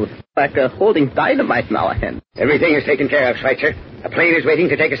do? Like holding dynamite in our hands. Everything is taken care of, Schweitzer. A plane is waiting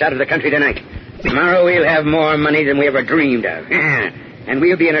to take us out of the country tonight. Tomorrow we'll have more money than we ever dreamed of. And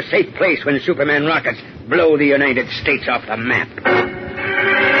we'll be in a safe place when Superman rockets blow the United States off the map.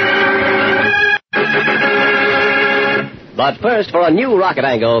 But first, for a new rocket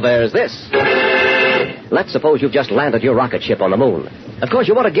angle, there's this. Let's suppose you've just landed your rocket ship on the moon. Of course,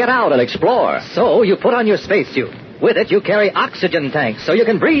 you want to get out and explore. So you put on your spacesuit. With it, you carry oxygen tanks so you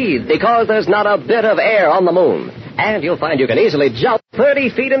can breathe. Because there's not a bit of air on the moon. And you'll find you can easily jump 30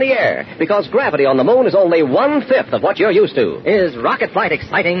 feet in the air, because gravity on the moon is only 1/5 of what you're used to. Is rocket flight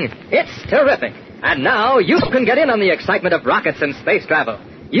exciting? It's terrific. And now you can get in on the excitement of rockets and space travel.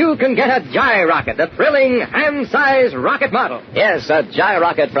 You can get a Gyrocket, the thrilling, hand-sized rocket model. Yes, a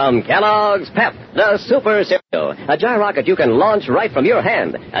Gyrocket from Kellogg's Pep, the Super Cereal. A Gyrocket you can launch right from your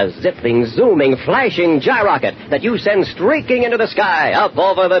hand. A zipping, zooming, flashing Gyrocket that you send streaking into the sky up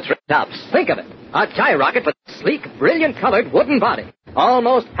over the treetops. Think of it. A Gyrocket with a sleek, brilliant-colored wooden body.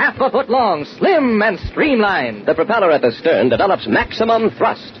 Almost half a foot long, slim and streamlined. The propeller at the stern develops maximum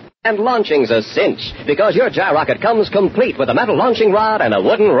thrust. And launching's a cinch, because your Gyrocket comes complete with a metal launching rod and a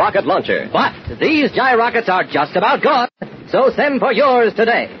wooden rocket launcher. But these Gyrockets are just about gone, so send for yours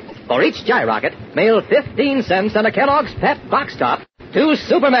today. For each Gyrocket, mail 15 cents and a Kellogg's Pep box top to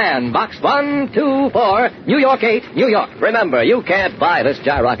Superman, Box 124, New York 8, New York. Remember, you can't buy this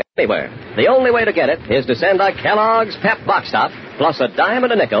Gyrocket anywhere. The only way to get it is to send a Kellogg's Pep box top, plus a dime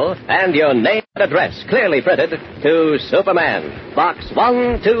and a nickel, and your name and address clearly printed to Superman, Box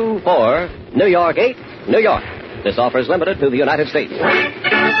 124, New York 8, New York. This offer is limited to the United States.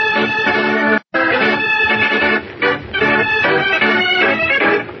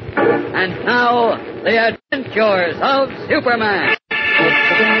 And now, the Adventures of Superman.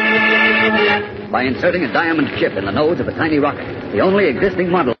 By inserting a diamond chip in the nose of a tiny rocket, the only existing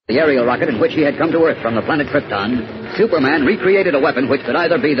model of the aerial rocket in which he had come to Earth from the planet Krypton, Superman recreated a weapon which could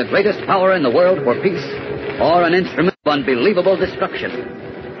either be the greatest power in the world for peace or an instrument of unbelievable destruction.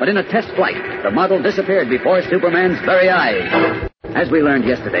 But in a test flight, the model disappeared before Superman's very eyes. As we learned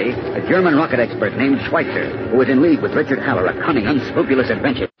yesterday, a German rocket expert named Schweitzer, who was in league with Richard Haller, a cunning, unscrupulous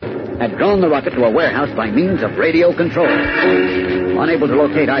adventurer, had drawn the rocket to a warehouse by means of radio control. Unable to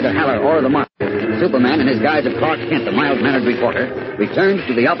locate either Haller or the model, Superman, in his guise of Clark Kent, the mild-mannered reporter, returned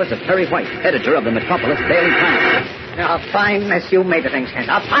to the office of Perry White, editor of the Metropolis Daily Times. A fine mess you made of things, Kent.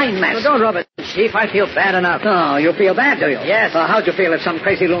 A fine mess. Well, don't rub it, Chief. I feel bad enough. Oh, you feel bad, do you? Yes. Well, how'd you feel if some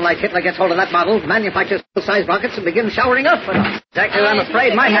crazy loon like Hitler gets hold of that model, manufactures full-size rockets, and begins showering us with them? Exactly what I'm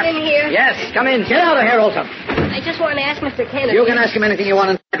afraid might happen. In here? Yes, come in. Get out of here, Olson. I just want to ask Mr. Kent. You can ask him anything you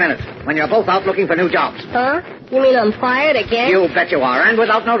want in 5 minutes, when you're both out looking for new jobs. Huh? You mean I'm fired again? You bet you are, and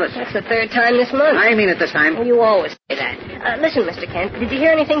without notice. That's the third time this month. I mean it this time. You always say that. Listen, Mr. Kent, did you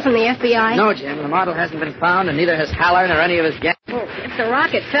hear anything from the FBI? No, Jim. The model hasn't been found, and neither has Haller nor any of his gang. Well, if the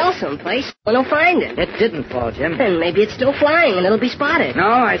rocket fell someplace, we'll find it. It didn't fall, Jim. Then maybe it's still flying, and it'll be spotted. No,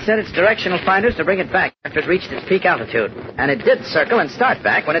 I set its directional finders to bring it back after it reached its peak altitude. And it did circle and start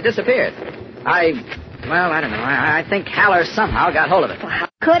back when it disappeared. I don't know. I think Haller somehow got hold of it. Well, how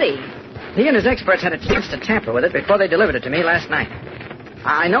could he? He and his experts had a chance to tamper with it before they delivered it to me last night.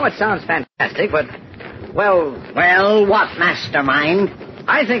 I know it sounds fantastic, but, well... Well, what, mastermind?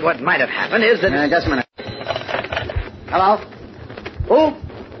 I think what might have happened is that... Just a minute. Hello? Who?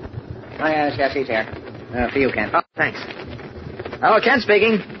 Oh, yes, he's here. For you, Kent. Oh, thanks. Hello, Kent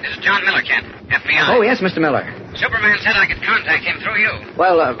speaking. This is John Miller, Kent, FBI. Oh, yes, Mr. Miller. Superman said I could contact him through you.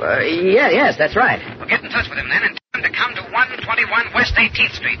 Well, yes, that's right. Well, get in touch with him then and tell him to come to 121 West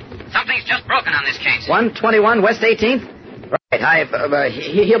 18th Street. Something's just broken on this case. 121 West 18th? Right,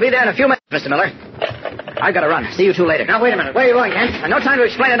 he'll be there in a few minutes, Mr. Miller. I've got to run. See you two later. Now, wait a minute. Where are you going, Kent? No time to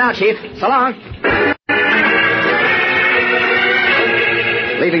explain it now, Chief. So long.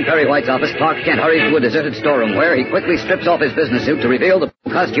 Leaving Perry White's office, Clark Kent hurries to a deserted storeroom where he quickly strips off his business suit to reveal the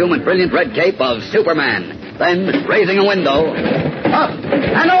costume and brilliant red cape of Superman. Then, raising a window, up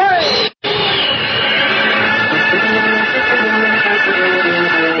and away!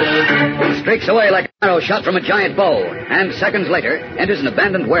 He streaks away like an arrow shot from a giant bow, and seconds later enters an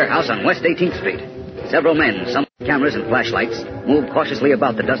abandoned warehouse on West 18th Street. Several men, some with cameras and flashlights, move cautiously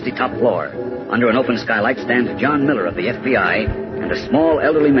about the dusty top floor. Under an open skylight stands John Miller of the FBI and a small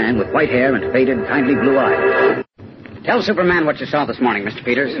elderly man with white hair and faded, kindly blue eyes. Tell Superman what you saw this morning, Mr.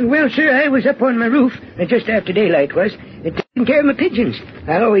 Peters. Well, sir, I was up on my roof, just after daylight was, taking care of my pigeons.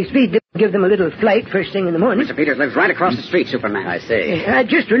 I always feed them, give them a little flight first thing in the morning. Mr. Peters lives right across the street, Superman. I see. I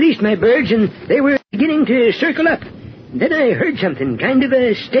just released my birds, and they were beginning to circle up. Then I heard something, kind of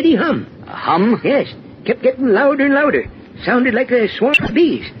a steady hum. A hum? Yes. Kept getting louder and louder. Sounded like a swarm of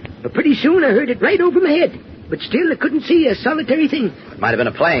bees. But pretty soon I heard it right over my head. But still I couldn't see a solitary thing. It might have been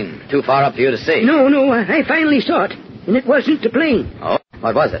a plane, too far up for you to see. No, I finally saw it. And it wasn't a plane. Oh?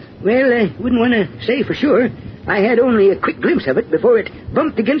 What was it? Well, I wouldn't want to say for sure. I had only a quick glimpse of it before it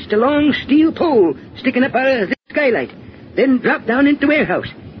bumped against a long steel pole sticking up out of the skylight. Then dropped down into the warehouse.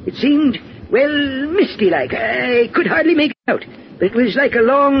 It seemed, well, misty-like. I could hardly make it out. But it was like a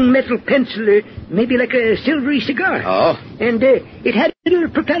long metal pencil, or maybe like a silvery cigar. Oh? And it had a little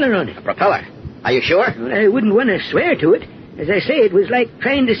propeller on it. A propeller? Are you sure? Well, I wouldn't want to swear to it. As I say, it was like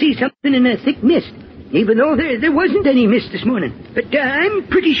trying to see something in a thick mist. Even though there wasn't any mist this morning. But I'm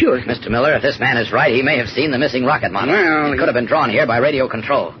pretty sure. Mr. Miller, if this man is right, he may have seen the missing rocket model. Well, it could have been drawn here by radio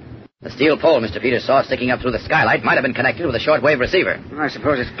control. The steel pole Mr. Peters saw sticking up through the skylight might have been connected with a shortwave receiver. I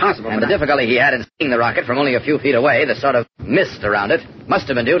suppose it's possible. And the difficulty he had in seeing the rocket from only a few feet away, the sort of mist around it, must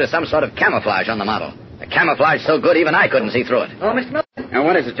have been due to some sort of camouflage on the model. A camouflage so good even I couldn't see through it. Oh, Mr. Miller. Now,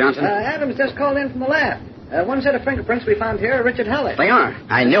 what is it, Johnson? Adams just called in from the lab. One set of fingerprints we found here are Richard Haller. They are?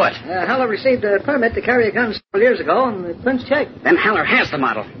 I knew it. Haller received a permit to carry a gun several years ago, and the prints checked. Then Haller has the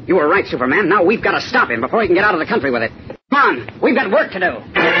model. You were right, Superman. Now we've got to stop him before he can get out of the country with it. Come on. We've got work to do.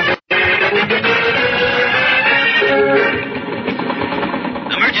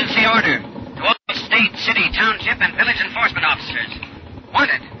 Emergency order to all state, city, township, and village enforcement officers.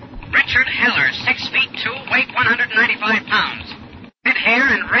 Wanted, Richard Haller, 6 feet 2, weight 195 pounds. Red hair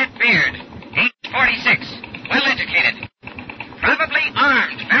and red beard. Age 46. Well educated. Probably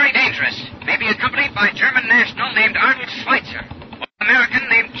armed. Very dangerous. May be accompanied by German national named Arnold Schweitzer. Or American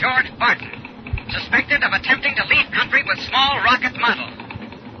named George Barton. Suspected of attempting to leave country with small rocket model.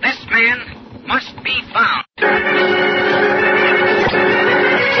 This man must be found.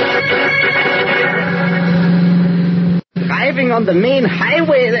 Driving on the main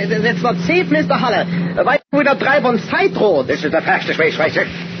highway, that's not safe, Mr. Haller. Why would I drive on side roads? This is the fastest way, Schweitzer.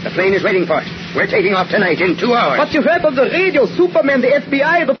 The plane is waiting for us. We're taking off tonight in 2 hours. But you heard on the radio, Superman, the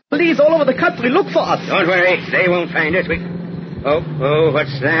FBI, the police all over the country look for us. Don't worry, they won't find us. Oh,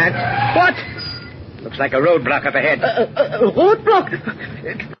 what's that? What? Looks like a roadblock up ahead. A roadblock?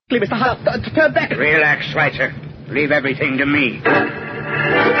 Quickly, Mr. Haller, turn back. Relax, Schweitzer. Leave everything to me.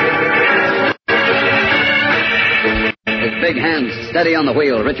 With big hands steady on the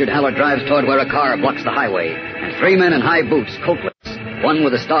wheel, Richard Haller drives toward where a car blocks the highway, and 3 men in high boots, coatless, one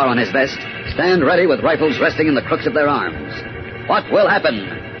with a star on his vest, stand ready with rifles resting in the crooks of their arms. What will happen?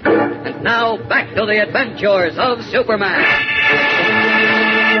 And now, back to the adventures of Superman.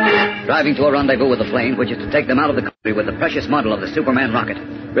 Driving to a rendezvous with the plane, which is to take them out of the country with the precious model of the Superman rocket,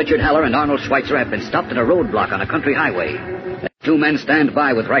 Richard Haller and Arnold Schweitzer have been stopped at a roadblock on a country highway. The 2 men stand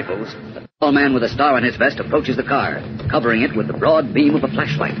by with rifles. The tall man with a star on his vest approaches the car, covering it with the broad beam of a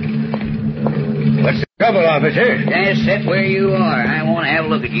flashlight. What's the trouble, officer? Just sit where you are. I want to have a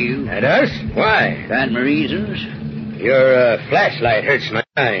look at you. At us? Why? Got my reasons? Your flashlight hurts my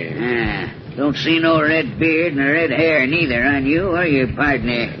eyes. Don't see no red beard nor red hair neither on you or your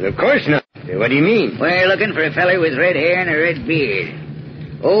partner. Of course not. What do you mean? We're looking for a feller with red hair and a red beard.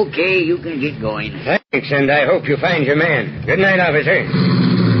 Okay, you can get going. Thanks, and I hope you find your man. Good night, officer.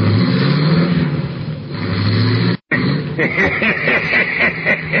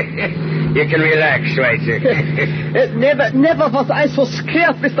 You can relax, Schweitzer. Never was I so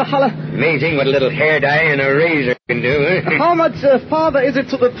scared, Mr. Haller. Amazing what a little hair dye and a razor can do, huh? How much farther is it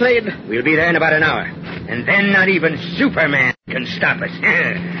to the plane? We'll be there in about an hour. And then not even Superman can stop us.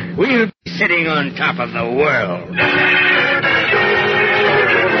 We'll be sitting on top of the world.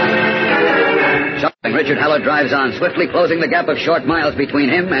 And Richard Haller drives on, swiftly closing the gap of short miles between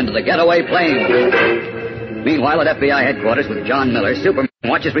him and the getaway plane. Meanwhile, at FBI headquarters with John Miller, Superman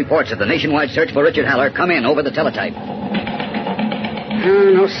watches reports of the nationwide search for Richard Haller come in over the teletype.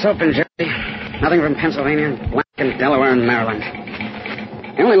 No soap in Jersey. Nothing from Pennsylvania, Black and Delaware and Maryland.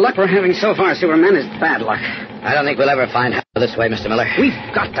 The only luck we're having so far, Superman, is bad luck. I don't think we'll ever find Haller this way, Mr. Miller. We've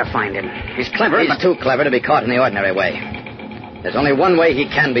got to find him. He's clever, He's too clever to be caught in the ordinary way. There's only one way he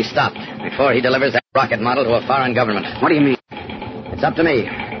can be stopped before he delivers that rocket model to a foreign government. What do you mean? It's up to me.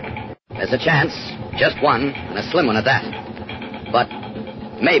 There's a chance, just one, and a slim one at that. But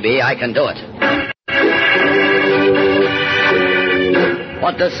maybe I can do it.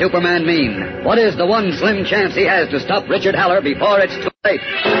 What does Superman mean? What is the one slim chance he has to stop Richard Haller before it's too late?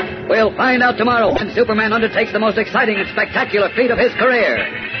 We'll find out tomorrow when Superman undertakes the most exciting and spectacular feat of his career.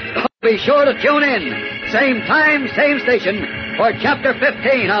 Be sure to tune in. Same time, same station, for Chapter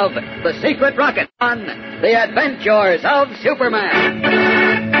 15 of The Secret Rocket on The Adventures of Superman.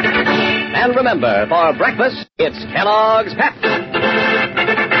 And remember, for breakfast, it's Kellogg's Pep.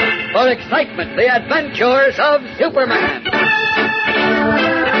 For excitement, The Adventures of Superman.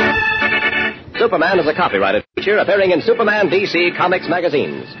 Superman is a copyrighted feature appearing in Superman DC Comics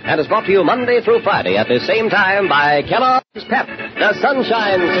magazines and is brought to you Monday through Friday at the same time by Kellogg's Pep, the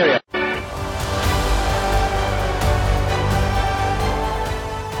Sunshine Cereal.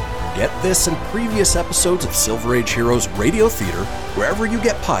 Get this and previous episodes of Silver Age Heroes Radio Theater wherever you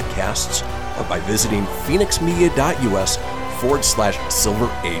get podcasts or by visiting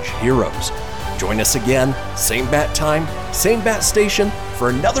phoenixmedia.us/Silver Age Heroes. Join us again, same bat time, same bat station, for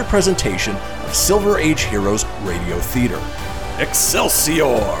another presentation of Silver Age Heroes Radio Theater.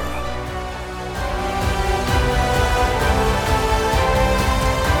 Excelsior!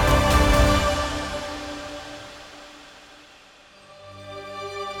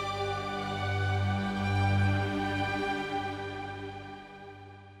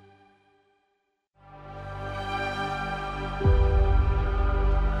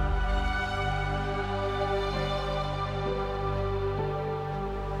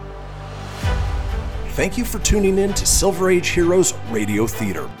 Thank you for tuning in to Silver Age Heroes Radio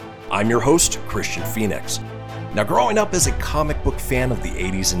Theater. I'm your host, Christian Phoenix. Now, growing up as a comic book fan of the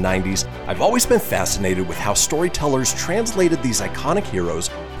 80s and 90s, I've always been fascinated with how storytellers translated these iconic heroes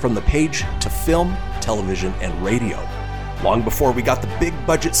from the page to film, television, and radio. Long before we got the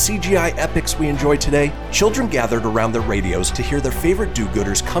big-budget CGI epics we enjoy today, children gathered around their radios to hear their favorite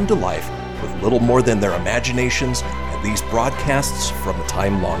do-gooders come to life with little more than their imaginations and these broadcasts from a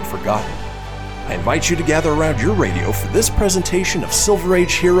time long forgotten. I invite you to gather around your radio for this presentation of Silver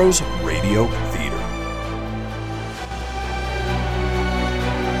Age Heroes Radio Theater.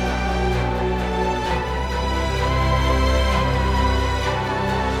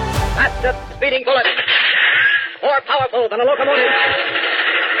 Faster, speeding bullet. More powerful than a locomotive.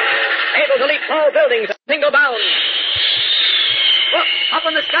 Able to leap tall buildings at a single bound. Look, up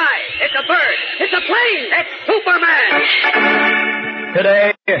in the sky. It's a bird. It's a plane. It's Superman.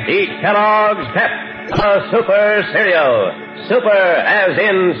 Today, eat Kellogg's Pep, the Super Cereal. Super as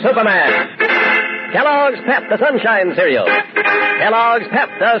in Superman. Kellogg's Pep, the Sunshine Cereal. Kellogg's Pep,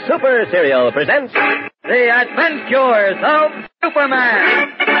 the Super Cereal presents The Adventures of Superman.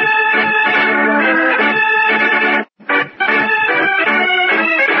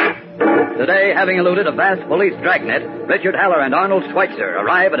 Today, having eluded a vast police dragnet, Richard Haller and Arnold Schweitzer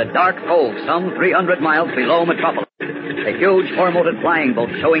arrive at a dark cove some 300 miles below Metropolis. A huge four-motored flying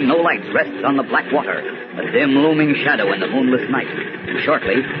boat showing no lights rests on the black water, a dim looming shadow in the moonless night.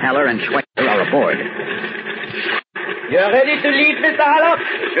 Shortly, Haller and Schweitzer are aboard. You're ready to leave, Mr. Haller?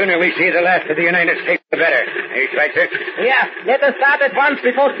 The sooner we see the last of the United States, the better. Hey, Schweitzer? Yeah, let us start at once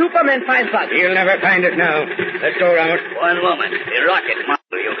before Superman finds us. He'll never find us now. Let's go, Ronald. One moment. The rocket model.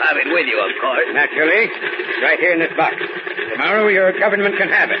 You have it with you, of course. Naturally. It's right here in this box. Tomorrow your government can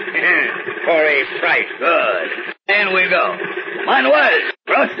have it. For a price. Good. In we go. Manuel,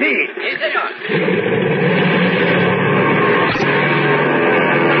 proceed. Yes, senor.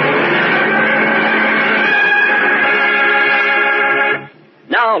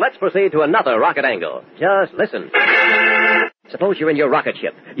 Now let's proceed to another rocket angle. Just listen. Suppose you're in your rocket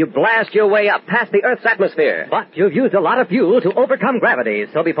ship. You blast your way up past the Earth's atmosphere. But you've used a lot of fuel to overcome gravity,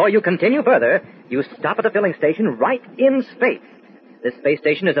 so before you continue further, you stop at a filling station right in space. This space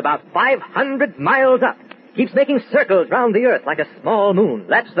station is about 500 miles up. Keeps making circles round the Earth like a small moon.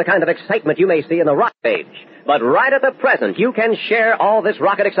 That's the kind of excitement you may see in the rocket age. But right at the present, you can share all this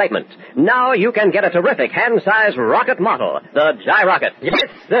rocket excitement. Now you can get a terrific hand-sized rocket model, the Gyrocket. Yes,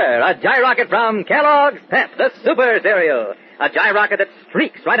 sir, a Gyrocket from Kellogg's Pep, the super cereal. A Gyrocket that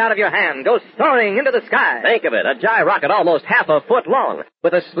streaks right out of your hand, goes soaring into the sky. Think of it, a Gyrocket almost half a foot long,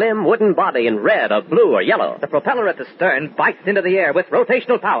 with a slim wooden body in red or blue or yellow. The propeller at the stern bites into the air with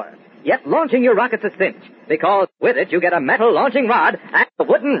rotational power, yet launching your rockets a cinch, because with it you get a metal launching rod and a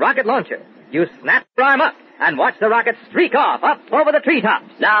wooden rocket launcher. You snap your arm up and watch the rocket streak off up over the treetops.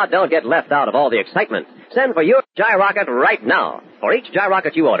 Now, don't get left out of all the excitement. Send for your Gyrocket right now. For each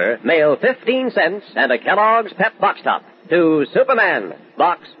Gyrocket you order, mail 15 cents and a Kellogg's Pep box top to Superman,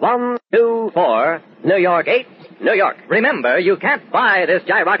 Box 124, New York 8, New York. Remember, you can't buy this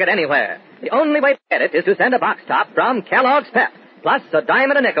Gyrocket anywhere. The only way to get it is to send a box top from Kellogg's Pep, plus a dime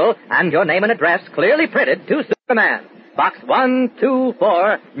and a nickel, and your name and address clearly printed to Superman. Box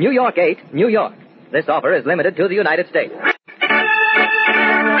 124, New York 8, New York. This offer is limited to the United States.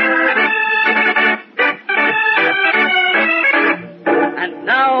 And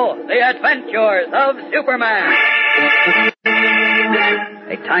now, the adventures of Superman.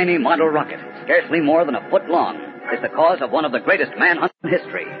 A tiny model rocket, scarcely more than a foot long, is the cause of one of the greatest manhunts in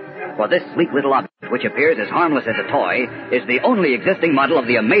history. For this sleek little object, which appears as harmless as a toy, is the only existing model of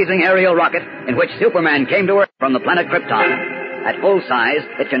the amazing aerial rocket in which Superman came to Earth from the planet Krypton. At full size,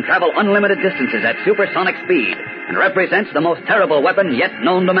 it can travel unlimited distances at supersonic speed and represents the most terrible weapon yet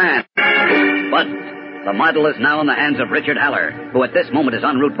known to man. But the model is now in the hands of Richard Haller, who at this moment is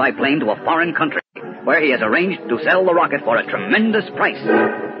en route by plane to a foreign country, where he has arranged to sell the rocket for a tremendous price.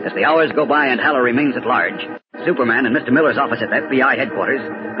 As the hours go by and Haller remains at large, Superman in Mr. Miller's office at the FBI headquarters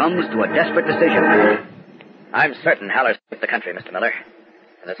comes to a desperate decision. I'm certain Haller's with the country, Mr. Miller.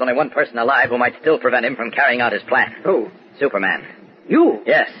 And there's only one person alive who might still prevent him from carrying out his plan. Who? Superman. You?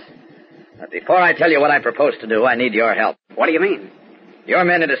 Yes. But before I tell you what I propose to do, I need your help. What do you mean? Your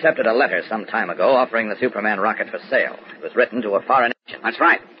men intercepted a letter some time ago offering the Superman rocket for sale. It was written to a foreign agent. That's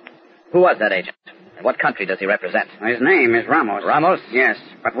right. Who was that agent? And what country does he represent? His name is Ramos. Ramos? Yes,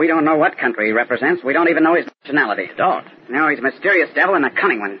 but we don't know what country he represents. We don't even know his nationality. Don't? No, he's a mysterious devil and a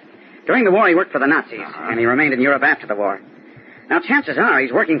cunning one. During the war, he worked for the Nazis, and he remained in Europe after the war. Now, chances are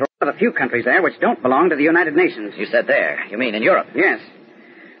he's working for one of the few countries there which don't belong to the United Nations. You said there. You mean in Europe? Yes.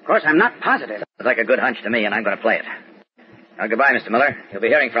 Of course, I'm not positive. Sounds like a good hunch to me, and I'm going to play it. Now, goodbye, Mr. Miller. You'll be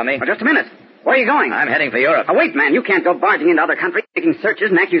hearing from me. Oh, just a minute. Where are you going? I'm heading for Europe. Oh, wait, man. You can't go barging into other countries, making searches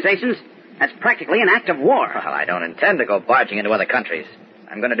and accusations. That's practically an act of war. Well, I don't intend to go barging into other countries.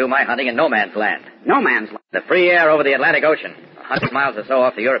 I'm going to do my hunting in no man's land. No man's land? The free air over the Atlantic Ocean, 100 miles or so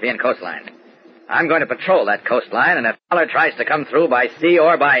off the European coastline. I'm going to patrol that coastline, and if Haller tries to come through by sea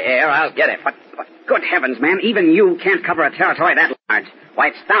or by air, I'll get him. But good heavens, man, even you can't cover a territory that large. Why,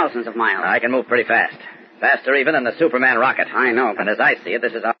 it's thousands of miles. I can move pretty fast. Faster even than the Superman rocket. I know. And as I see it,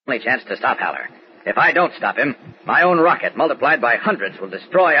 this is our only chance to stop Haller. If I don't stop him, my own rocket, multiplied by hundreds, will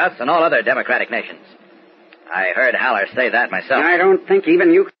destroy us and all other democratic nations. I heard Haller say that myself. I don't think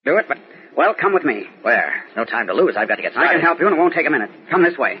even you could do it, but, well, come with me. Where? There's no time to lose. I've got to get started. I can help you, and it won't take a minute. Come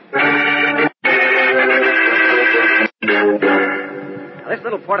this way. This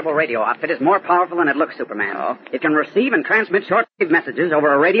little portable radio outfit is more powerful than it looks, Superman. Oh? It can receive and transmit short-wave messages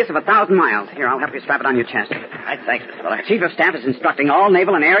over a radius of 1,000 miles. Here, I'll help you strap it on your chest. Right, thanks, Mr. Miller. The Chief of Staff is instructing all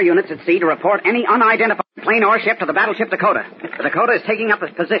naval and air units at sea to report any unidentified plane or ship to the battleship Dakota. The Dakota is taking up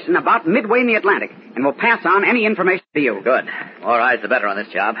its position about midway in the Atlantic and will pass on any information to you. Good. More eyes the better on this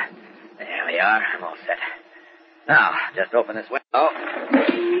job. There we are. I'm all set. Now, just open this window. Well,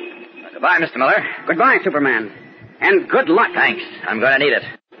 goodbye, Mr. Miller. Goodbye, Superman. And good luck. Thanks. I'm going to need it.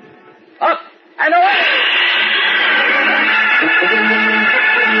 Up and away!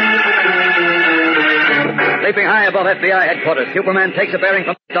 Leaping high above FBI headquarters, Superman takes a bearing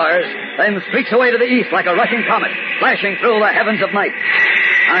from the stars, then streaks away to the east like a rushing comet, flashing through the heavens of night.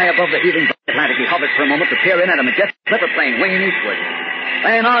 High above the heaving Atlantic, he hovers for a moment to peer in at a majestic clipper plane winging eastward.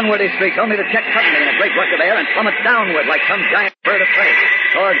 Then onward he streaks, only to check suddenly in a great rush of air and plummet downward like some giant bird of prey,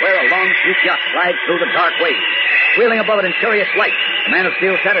 toward where a long, sleek yacht glides through the dark waves. Wheeling above it in curious flight, the Man of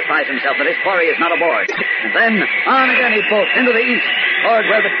Steel satisfies himself that his quarry is not aboard. And then, on again he bolts into the east, toward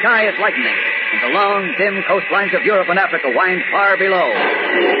where the sky is lightening, and the long, dim coastlines of Europe and Africa wind far below.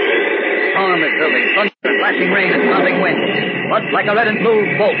 The storm is building, thunder and flashing rain and pounding wind. But like a red and blue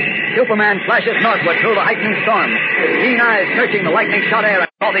bolt, Superman flashes northward through the heightening storm, his keen eyes searching the lightning-shot air and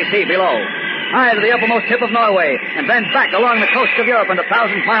salty sea below. High to the uppermost tip of Norway, and then back along the coast of Europe and 1,000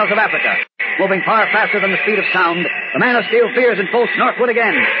 miles of Africa. Moving far faster than the speed of sound, the Man of Steel fears and bolts northward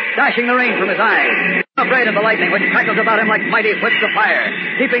again, dashing the rain from his eyes. Afraid of the lightning which crackles about him like mighty whips of fire,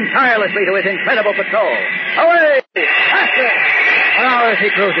 keeping tirelessly to his incredible patrol. Away! Faster! For hours he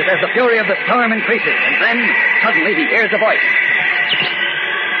cruises as the fury of the storm increases, and then, suddenly, he hears a voice.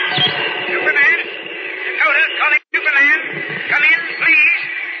 Superman? Dakota calling Superman. Come in, please.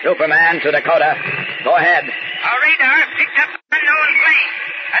 Superman to Dakota. Go ahead. Our radar picked up an unknown plane.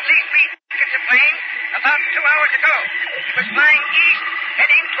 At least we think it's a plane about 2 hours ago. It was flying east,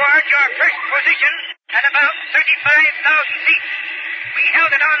 heading toward your first position at about 35,000 feet. We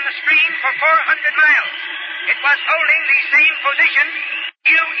held it on the screen for 400 miles. It was holding the same position,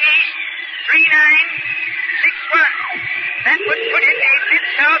 due east 3961. That would put it a bit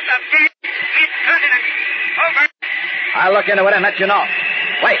south of dead mid-continent. Over. I'll look into it and let you know.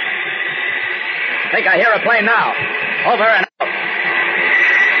 Wait. I think I hear a plane now. Over and out.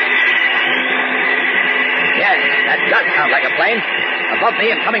 Yes, that does sound like a plane. Above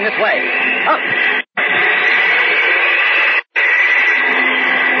me and coming this way. Up.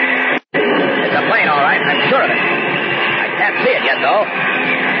 It's a plane, all right. I'm sure of it. I can't see it yet, though.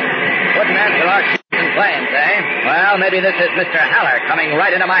 Wouldn't answer our shooting planes, eh? Well, maybe this is Mr. Haller coming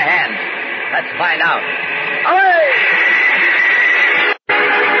right into my hands. Let's find out. Away!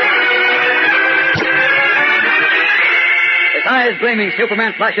 His eyes gleaming,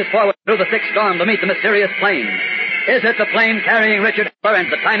 Superman flashes forward through the thick storm to meet the mysterious plane. Is it the plane carrying Richard Haller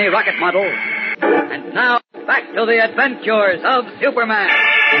and the tiny rocket model? And now, back to the adventures of Superman.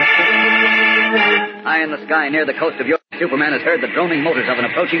 High in the sky near the coast of Europe, Superman has heard the droning motors of an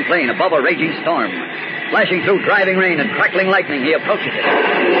approaching plane above a raging storm. Flashing through driving rain and crackling lightning, he approaches it.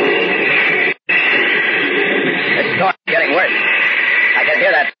 This storm's getting worse. I can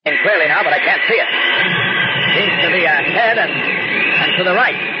hear that plane clearly now, but I can't see it. Seems to be ahead and to the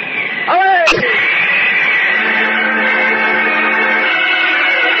right. Away!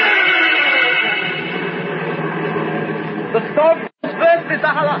 The storm is worse, Mr.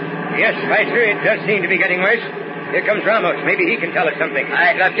 Haller. Yes, Schweitzer, it does seem to be getting worse. Here comes Ramos. Maybe he can tell us something.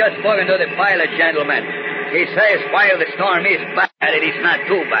 I have just spoken to the pilot, gentlemen. He says while the storm is bad, it is not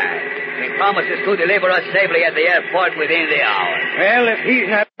too bad. He promises to deliver us safely at the airport within the hour. Well, if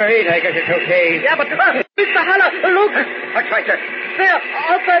he's not worried, I guess it's okay. Yeah, but Mr. Haller, look! Schweitzer. There,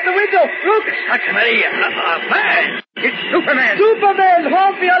 outside the window, look! Santa Maria, man! It's Superman! Superman,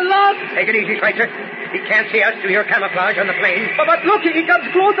 hold the alarm! Take it easy, Schweitzer. He can't see us through your camouflage on the plane. But look, he comes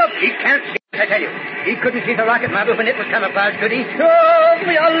closer. He can't see us, I tell you. He couldn't see the rocket model when it was camouflaged, could he? Oh,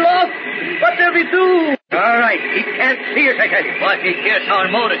 we are lost. What will we do? All right, he can't see us, I tell you. But he hears our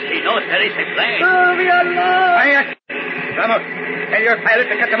motors. He knows there is a plane. Oh, we are lost. Quiet. Ramos, tell your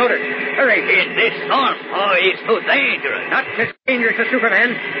pilot to cut the motors. Hurry. In this storm, it's too dangerous. Not as dangerous as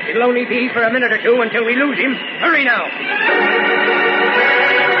Superman. It'll only be for a minute or two until we lose him. Hurry now.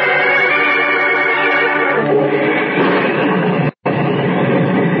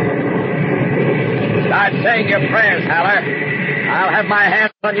 Start saying your prayers, Haller. I'll have my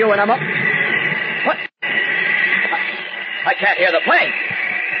hands on you in a moment. What? I can't hear the plane.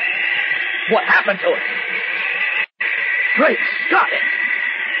 What happened to it? Great Scott!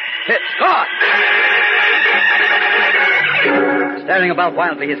 It's gone! Staring about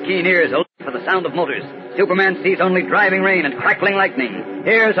wildly, his keen ears alert for the sound of motors. Superman sees only driving rain and crackling lightning.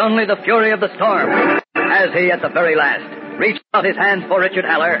 Hears only the fury of the storm. As he, at the very last, reached out his hands for Richard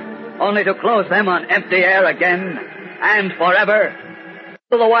Haller, only to close them on empty air again and forever.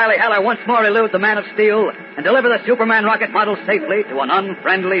 Will the wily Haller once more elude the Man of Steel and deliver the Superman rocket model safely to an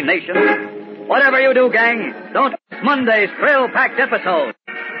unfriendly nation? Whatever you do, gang, don't miss Monday's thrill-packed episode.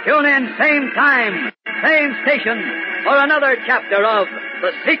 Tune in same time, same station, for another chapter of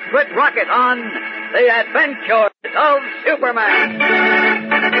The Secret Rocket on The Adventures of Superman.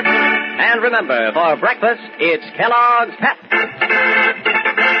 And remember, for breakfast, it's Kellogg's Pep.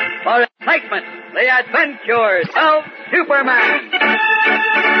 For excitement, The Adventures of Superman.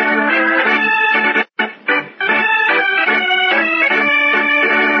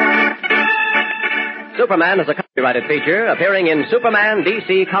 Superman is a copyrighted feature appearing in Superman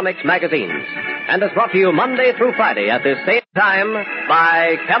DC Comics magazines and is brought to you Monday through Friday at this same time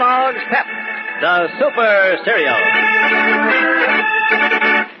by Kellogg's Pep, the Super Cereal.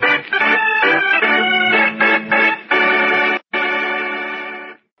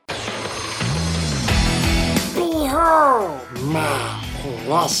 Behold, my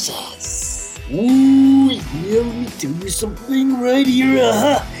precious. Ooh, yeah, let me tell you something right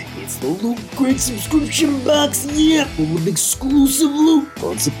here. It's the Loot Crate subscription box, yeah, full of exclusive loot,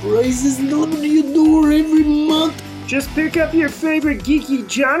 fun surprises delivered to your door every month. Just pick up your favorite geeky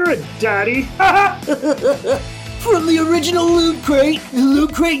genre, Daddy. From the original Loot Crate, the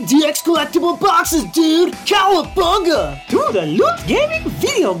Loot Crate DX collectible boxes, dude! Cowabunga! To the Loot Gaming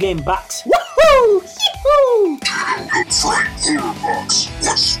video game box. Woohoo! Yee-hoo! Box.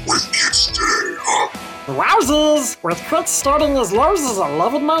 What's with kids today, huh? Wowzers! With crates starting as low as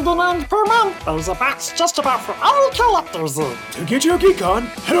 $11.99 per month, there's a box just about for all collectors. To get your geek on,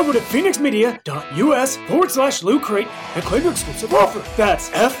 head over to phoenixmedia.us/Loot Crate and claim your exclusive offer. That's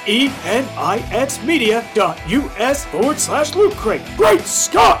FENIXmedia.us/Loot Crate. Great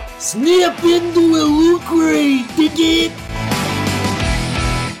Scott! Snap into a Loot Crate, dig it?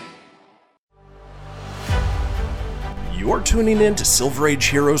 You're tuning in to Silver Age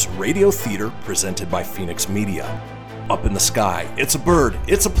Heroes Radio Theater presented by Phoenix Media. Up in the sky, it's a bird,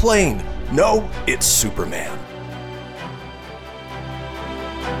 it's a plane. No, it's Superman.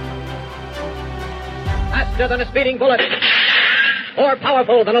 Faster than a speeding bullet. More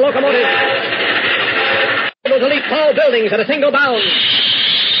powerful than a locomotive. Able to leap tall buildings at a single bound.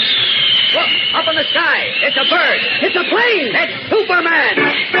 Look, up in the sky. It's a bird. It's a plane. It's Superman.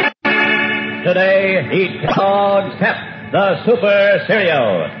 Today, eat Kellogg's Pep, the Super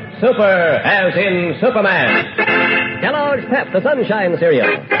Cereal. Super as in Superman. Kellogg's Pep, the Sunshine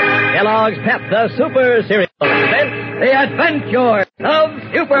Cereal. Kellogg's Pep, the Super Cereal. Presents The Adventures of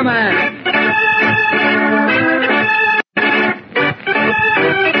Superman.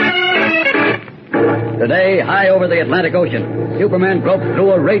 Today, high over the Atlantic Ocean, Superman gropes through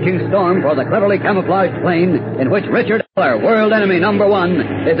a raging storm for the cleverly camouflaged plane in which Richard Heller, world enemy number one,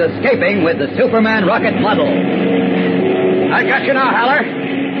 is escaping with the Superman rocket model. I got you now, Heller.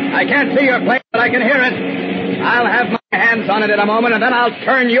 I can't see your plane, but I can hear it. I'll have my hands on it in a moment, and then I'll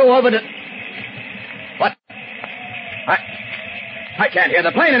turn you over to... What? I can't hear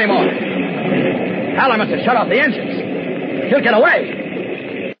the plane anymore. Heller must have shut off the engines. He'll get away.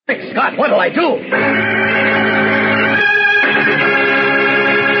 Great Scott, what'll I do?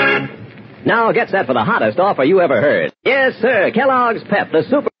 Now get set for the hottest offer you ever heard. Yes, sir, Kellogg's Pep, the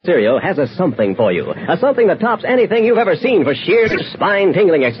Super Cereal, has a something for you. A something that tops anything you've ever seen for sheer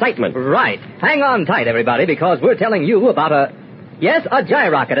spine-tingling excitement. Right. Hang on tight, everybody, because we're telling you about a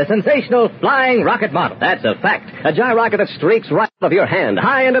gyrocket, a sensational flying rocket model. That's a fact. A gyrocket that streaks right out of your hand,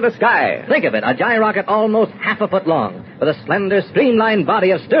 high into the sky. Think of it, a gyrocket almost half a foot long, with a slender, streamlined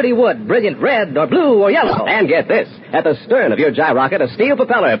body of sturdy wood, brilliant red or blue or yellow. And get this, at the stern of your gyrocket, a steel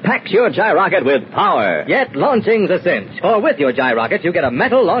propeller packs your gyrocket with power. Yet launching's a cinch, for with your gyrocket, you get a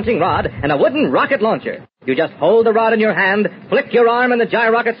metal launching rod and a wooden rocket launcher. You just hold the rod in your hand, flick your arm, and the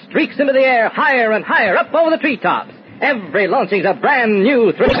gyrocket streaks into the air, higher and higher, up over the treetops. Every launching's a brand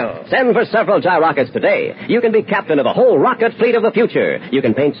new thrill. Send for several gyrockets today. You can be captain of a whole rocket fleet of the future. You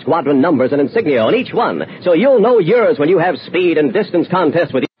can paint squadron numbers and insignia on each one, so you'll know yours when you have speed and distance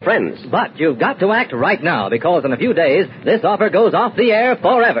contests with your friends. But you've got to act right now, because in a few days, this offer goes off the air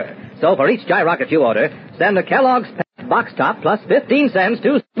forever. So for each gyrocket you order, send a Kellogg's Pep box top plus 15 cents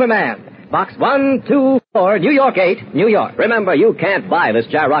to Superman. Box 124, New York 8, New York. Remember, you can't buy this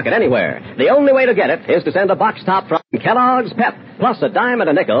gyrocket anywhere. The only way to get it is to send a box top from Kellogg's Pep, plus a dime and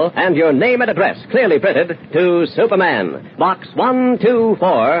a nickel, and your name and address clearly printed to Superman. Box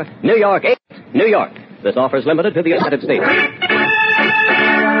 124, New York 8, New York. This offer is limited to the United States.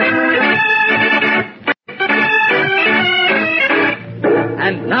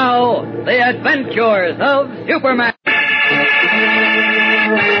 And now, The Adventures of Superman.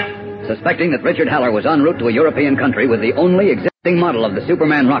 Suspecting that Richard Heller was en route to a European country with the only existing model of the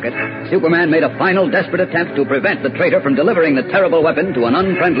Superman rocket, Superman made a final desperate attempt to prevent the traitor from delivering the terrible weapon to an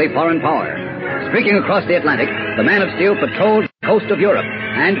unfriendly foreign power. Streaking across the Atlantic, the Man of Steel patrolled the coast of Europe,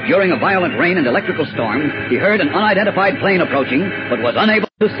 and during a violent rain and electrical storm, he heard an unidentified plane approaching, but was unable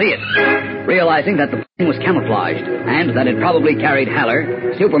to see it. Realizing that the plane was camouflaged, and that it probably carried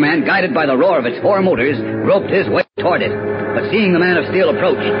Heller, Superman, guided by the roar of its four motors, groped his way toward it. But seeing the Man of Steel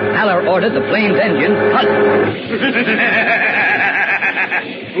approach, Heller ordered the plane's engine halt.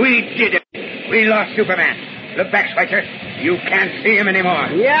 We did it. We lost Superman. Look back, Schweitzer. You can't see him anymore.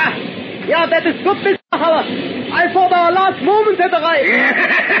 Yeah, that is good, Mr. Heller. I thought our last moment had arrived.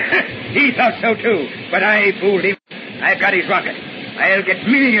 He thought so, too. But I fooled him. I've got his rocket. I'll get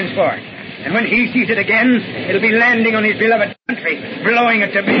millions for it. And when he sees it again, it'll be landing on his beloved country, blowing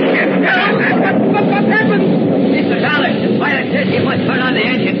it to bits. What happened? Mr. Dollar, the pilot says he must turn on the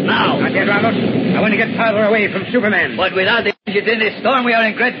engines now. Not yet, Ronald. I want to get farther away from Superman. But without the In this storm, we are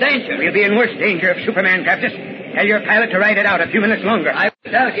in great danger. We'll be in worse danger if Superman grabs us. Tell your pilot to ride it out a few minutes longer. I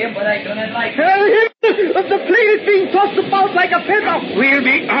will tell him, but I do not like it. Tell him the plane is being tossed about like a feather. We'll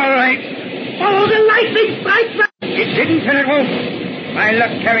be all right. Follow the lightning strikes. It didn't and it won't. My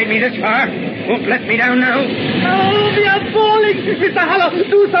luck carried me this far. Won't let me down now. Oh, we are falling. Mr. Haller,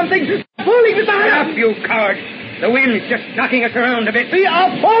 do something. Falling, Mr. Haller. Stop, you coward. The wind's just knocking us around a bit. We are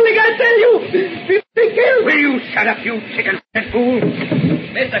falling, I tell you. We'll be killed. Will you shut up, you chicken-headed fool?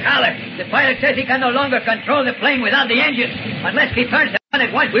 Mr. Haller, the pilot says he can no longer control the plane without the engine. Unless he turns them on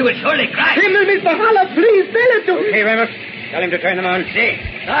at once, we will surely crash. Himmel, Mr. Haller, please tell it to... Okay, Remus. Tell him to turn them on. See.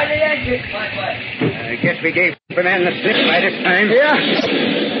 Start the engine, my boy. I guess we gave Superman the slip by this time.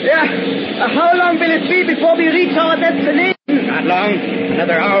 Yeah. How long will it be before we reach our destination? Not long.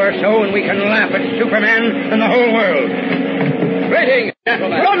 Another hour or so, and we can laugh at Superman and the whole world. Greetings,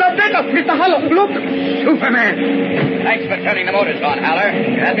 gentlemen. No, better, Mr. Haller. Look. Superman. Thanks for turning the motors on, Haller.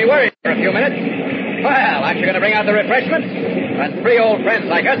 You had me worried for a few minutes. Well, aren't you going to bring out the refreshments? When three old friends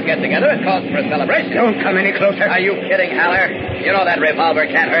like us get together, it calls for a celebration. Don't come any closer. Are you kidding, Haller? You know that revolver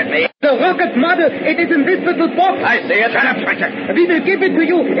can't hurt me. The rocket model, it is in this little box. I see it. Shut up, Fletcher. We will give it to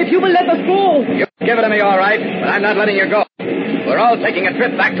you if you will let us go. You give it to me, all right, but I'm not letting you go. We're all taking a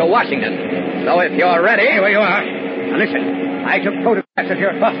trip back to Washington. So if you're ready... Here you are. Now listen, I took photographs of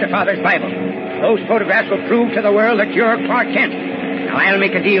your foster father's Bible. Those photographs will prove to the world that you're Clark Kent. Now I'll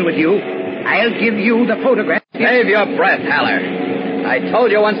make a deal with you. I'll give you the photograph. Save your breath, Haller. I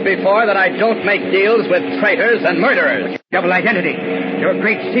told you once before that I don't make deals with traitors and murderers. Double identity. Your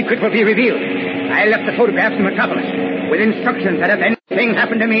great secret will be revealed. I left the photographs in Metropolis with instructions that if anything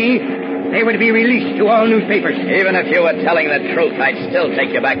happened to me, they would be released to all newspapers. Even if you were telling the truth, I'd still take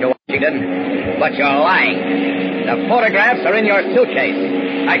you back to Washington. But you're lying. The photographs are in your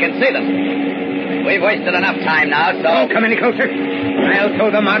suitcase. I can see them. We've wasted enough time now, so... Don't come any closer. I'll throw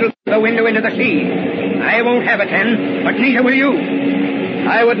the model through the window into the sea. I won't have it then, but neither will you.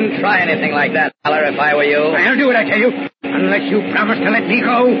 I wouldn't try anything like that, Haller, if I were you. I'll do it, I tell you. Unless you promise to let me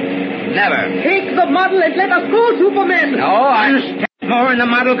go. Never. Take the model and let us go, Superman. No, One step more and the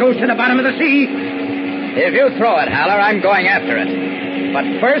model goes to the bottom of the sea. If you throw it, Haller, I'm going after it. But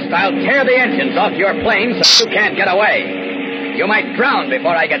first, I'll tear the engines off your plane so you can't get away. You might drown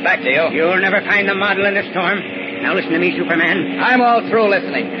before I get back to you. You'll never find the model in the storm. Now listen to me, Superman. I'm all through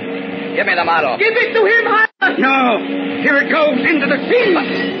listening. Give me the model. Give it to him, Haller. No. Here it goes into the sea.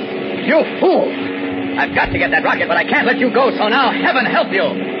 You fool. I've got to get that rocket, but I can't let you go, so now heaven help you.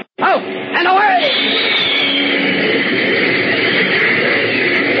 Out and away!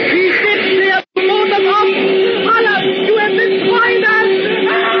 He didn't dare to blow them up. Haller, you have been trying us.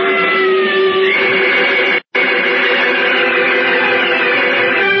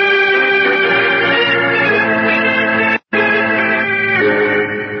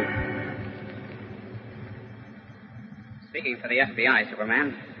 Speaking for the FBI,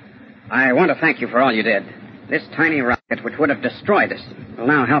 Superman, I want to thank you for all you did. This tiny rocket, which would have destroyed us, will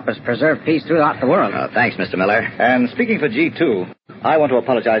now help us preserve peace throughout the world. Oh, thanks, Mr. Miller. And speaking for G2, I want to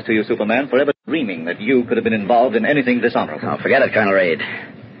apologize to you, Superman, for ever dreaming that you could have been involved in anything dishonorable. Oh, forget it, Colonel Reed.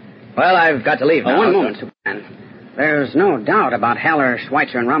 Well, I've got to leave now. One moment, Superman. There's no doubt about Haller,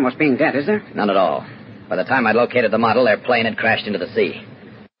 Schweitzer, and Ramos being dead, is there? None at all. By the time I'd located the model, their plane had crashed into the sea.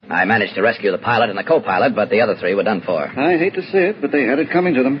 I managed to rescue the pilot and the co-pilot, but the other three were done for. I hate to say it, but they had it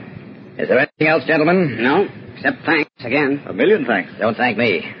coming to them. Is there anything else, gentlemen? No, except thanks again. A million thanks. Don't thank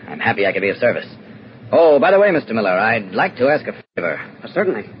me. I'm happy I could be of service. Oh, by the way, Mr. Miller, I'd like to ask a favor.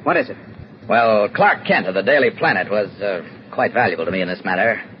 Certainly. What is it? Well, Clark Kent of the Daily Planet was quite valuable to me in this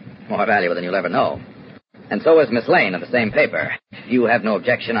matter. More valuable than you'll ever know. And so was Miss Lane of the same paper. If you have no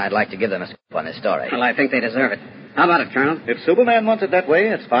objection, I'd like to give them a scoop on this story. Well, I think they deserve it. How about it, Colonel? If Superman wants it that way,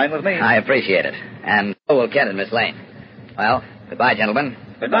 it's fine with me. I appreciate it. And so will Kent and Miss Lane. Well, goodbye, gentlemen.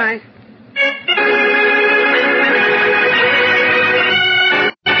 Goodbye.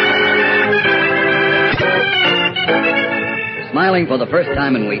 Smiling for the first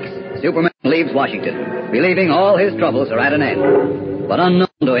time in weeks, Superman leaves Washington, believing all his troubles are at an end. But unknown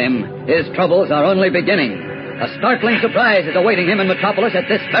to him, his troubles are only beginning. A startling surprise is awaiting him in Metropolis at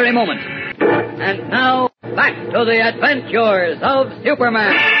this very moment. And now, back to the adventures of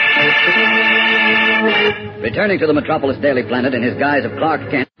Superman. Returning to the Metropolis Daily Planet in his guise of Clark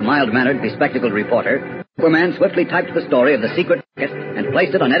Kent, mild-mannered, bespectacled reporter, Superman swiftly typed the story of the secret rocket and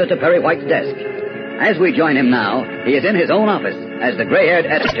placed it on Editor Perry White's desk. As we join him now, he is in his own office as the gray-haired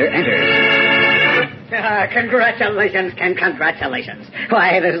editor enters. Congratulations, Ken, congratulations.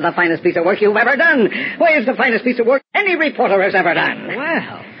 Why, this is the finest piece of work you've ever done. Why, it's the finest piece of work any reporter has ever done.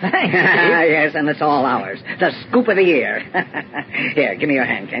 Well, thanks, Yes, and it's all ours. The scoop of the year. Here, give me your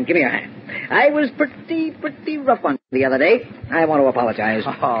hand, Ken, give me your hand. I was pretty rough on you the other day. I want to apologize.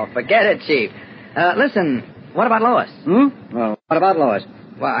 Oh, forget it, Chief. Listen, what about Lois? Well, what about Lois?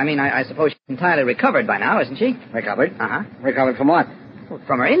 Well, I mean, I suppose she's entirely recovered by now, isn't she? Recovered? Uh-huh. Recovered from what? Well,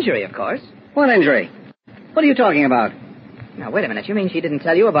 from her injury, of course. What injury? What are you talking about? Now, wait a minute. You mean she didn't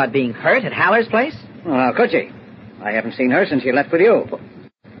tell you about being hurt at Haller's place? Well, how could she? I haven't seen her since she left with you.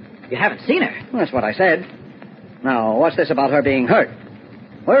 You haven't seen her? Well, that's what I said. Now, what's this about her being hurt?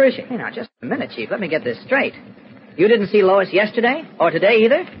 Where is she? Hey, now, just a minute, Chief. Let me get this straight. You didn't see Lois yesterday? Or today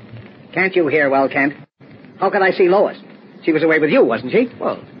either? Can't you hear well, Kent? How could I see Lois? She was away with you, wasn't she?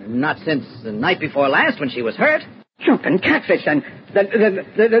 Well, not since the night before last when she was hurt. Jumping catfish, then. Wait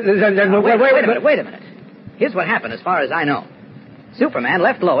a minute. Here's what happened as far as I know. Superman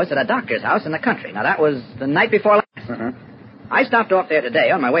left Lois at a doctor's house in the country. Now, that was the night before last. Uh-huh. I stopped off there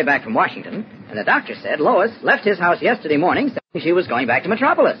today on my way back from Washington, and the doctor said Lois left his house yesterday morning saying she was going back to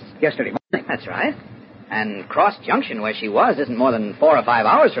Metropolis. Yesterday morning? That's right. And Cross Junction, where she was, isn't more than 4 or 5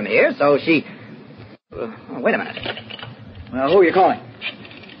 hours from here, so she... wait a minute. Well, who are you calling?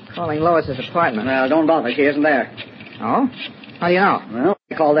 Calling Lois's apartment. Well, don't bother. She isn't there. Oh? How do you know? Well,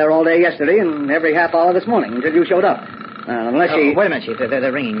 I called there all day yesterday and every half hour this morning until you showed up. Unless she... Wait a minute, Chief.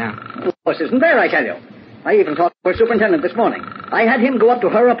 They're ringing now. Lois isn't there, I tell you. I even talked to her superintendent this morning. I had him go up to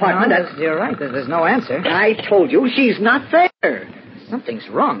her apartment. No, you're right. There's no answer. I told you she's not there. Something's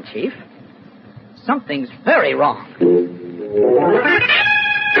wrong, Chief. Something's very wrong.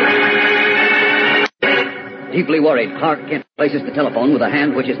 Deeply worried, Clark Kent places the telephone with a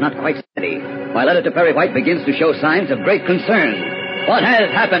hand which is not quite steady, while Editor Perry White begins to show signs of great concern. What has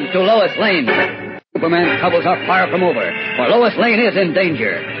happened to Lois Lane? Superman's troubles are far from over, for Lois Lane is in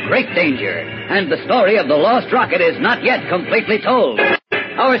danger, great danger, and the story of the lost rocket is not yet completely told.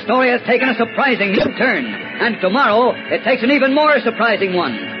 Our story has taken a surprising new turn, and tomorrow it takes an even more surprising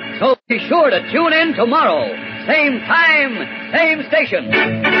one. So be sure to tune in tomorrow. Same time, same station.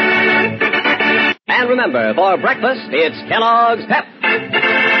 And remember, for breakfast, it's Kellogg's Pep.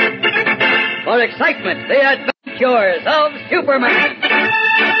 For excitement, the adventures of Superman.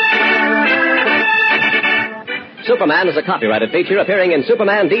 Superman is a copyrighted feature appearing in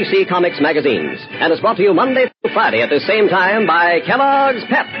Superman DC Comics magazines and is brought to you Monday through Friday at the same time by Kellogg's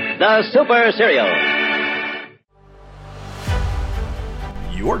Pep, the super cereal.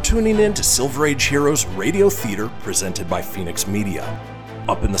 You're tuning in to Silver Age Heroes Radio Theater presented by Phoenix Media.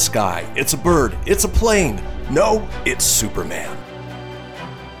 Up in the sky, it's a bird, it's a plane. No, it's Superman.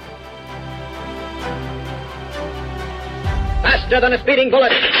 Faster than a speeding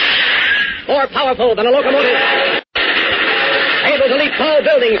bullet. More powerful than a locomotive. Able to leap tall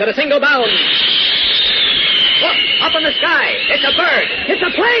buildings at a single bound. Look, up in the sky. It's a bird. It's a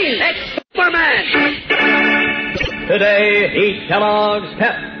plane. It's Superman. Today, eat Kellogg's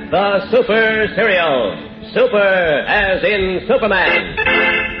Pep, the super cereal. Super as in Superman.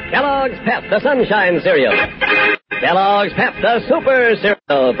 Kellogg's Pep, the sunshine cereal. Kellogg's Pep, the super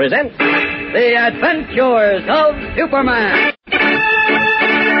cereal presents The Adventures of Superman.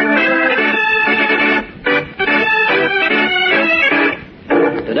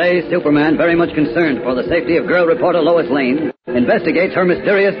 Today, Superman, very much concerned for the safety of girl reporter Lois Lane, investigates her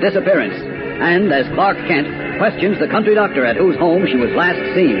mysterious disappearance. And, as Clark Kent, questions the country doctor at whose home she was last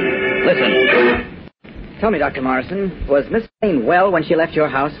seen. Listen. Tell me, Dr. Morrison, was Miss Lane well when she left your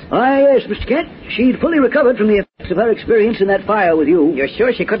house? Yes, Mr. Kent. She'd fully recovered from the effects of her experience in that fire with you. You're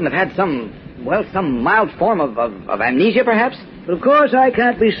sure she couldn't have had some mild form of amnesia, perhaps? But of course, I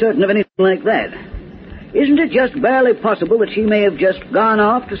can't be certain of anything like that. Isn't it just barely possible that she may have just gone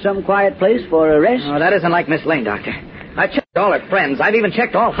off to some quiet place for a rest? Oh, that isn't like Miss Lane, Doctor. I've checked all her friends. I've even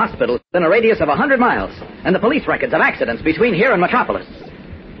checked all hospitals within a radius of 100 miles, and the police records of accidents between here and Metropolis.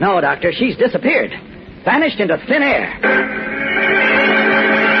 No, Doctor, she's disappeared. Vanished into thin air.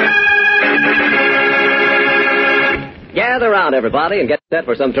 Gather around, everybody, and get set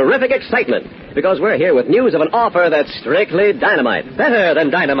for some terrific excitement, because we're here with news of an offer that's strictly dynamite. Better than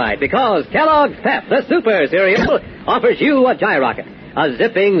dynamite, because Kellogg's Pep, the super cereal, offers you a gyrocket. A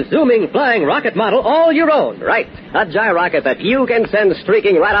zipping, zooming, flying rocket model all your own. Right. A gyrocket that you can send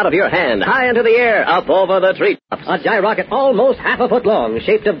streaking right out of your hand, high into the air, up over the treetops. A gyrocket almost half a foot long,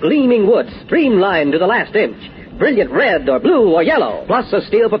 shaped of gleaming wood, streamlined to the last inch. brilliant red or blue or yellow, plus a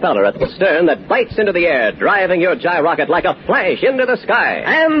steel propeller at the stern that bites into the air, driving your gyrocket like a flash into the sky.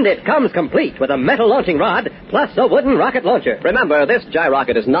 And it comes complete with a metal launching rod, plus a wooden rocket launcher. Remember, this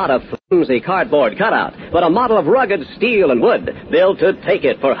gyrocket is not a flimsy cardboard cutout, but a model of rugged steel and wood, built to take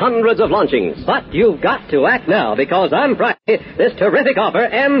it for hundreds of launchings. But you've got to act now, because on Friday, this terrific offer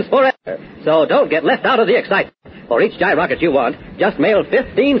ends forever. So don't get left out of the excitement. For each gyrocket you want, just mail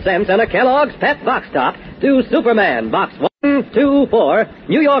 15 cents and a Kellogg's Pep box top to Superman, Box 124,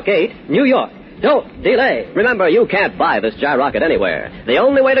 New York 8, New York. Don't delay. Remember, you can't buy this gyrocket anywhere. The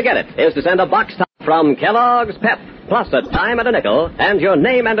only way to get it is to send a box top from Kellogg's Pep, plus a dime and a nickel, and your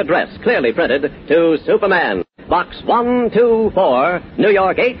name and address clearly printed to Superman, Box 124, New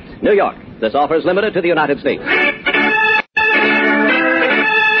York 8, New York. This offer is limited to the United States.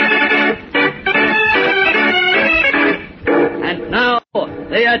 And now,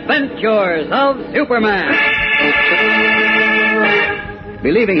 the adventures of Superman.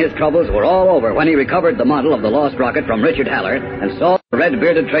 Believing his troubles were all over when he recovered the model of the lost rocket from Richard Haller and saw the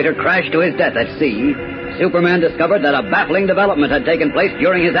red-bearded traitor crash to his death at sea, Superman discovered that a baffling development had taken place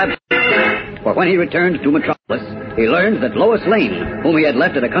during his absence. For when he returned to Metropolis, he learned that Lois Lane, whom he had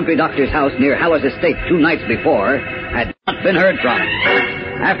left at a country doctor's house near Haller's estate 2 nights before, had not been heard from.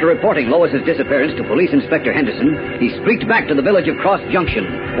 After reporting Lois's disappearance to Police Inspector Henderson, he streaked back to the village of Cross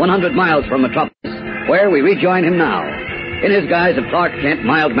Junction, 100 miles from Metropolis, where we rejoin him now. In his guise of Clark Kent,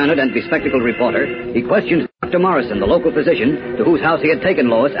 mild-mannered and bespectacled reporter, he questions Dr. Morrison, the local physician, to whose house he had taken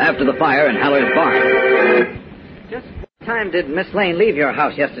Lois after the fire in Haller's barn. Just what time did Miss Lane leave your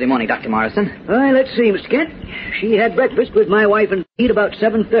house yesterday morning, Dr. Morrison? Well, let's see, Mr. Kent. She had breakfast with my wife and Pete about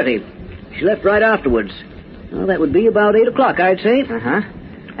 7:30. She left right afterwards. Well, that would be about 8 o'clock, I'd say. Uh-huh.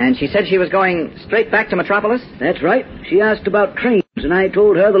 And she said she was going straight back to Metropolis? That's right. She asked about trains, and I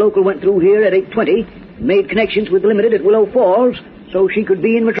told her the local went through here at 8:20, made connections with the Limited at Willow Falls, so she could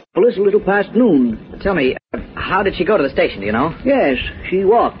be in Metropolis a little past noon. Tell me, how did she go to the station, do you know? Yes, she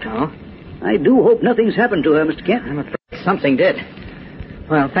walked. Oh? I do hope nothing's happened to her, Mr. Kent. I'm afraid something did.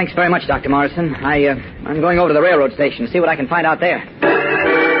 Well, thanks very much, Dr. Morrison. I'm going over to the railroad station to see what I can find out there.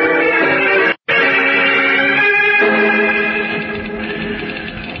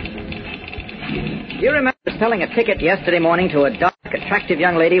 Do you remember selling a ticket yesterday morning to a dark, attractive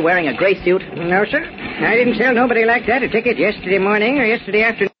young lady wearing a gray suit? No, sir. I didn't sell nobody like that a ticket yesterday morning or yesterday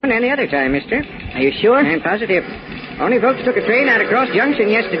afternoon or any other time, mister. Are you sure? I'm positive. Only folks took a train out of Cross Junction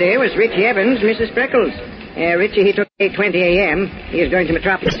yesterday was Richie Evans, Mrs. Freckles. Richie, he took 8:20 a.m. He is going to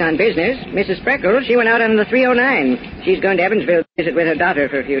Metropolis on business. Mrs. Freckles, she went out on the 309. She's going to Evansville to visit with her daughter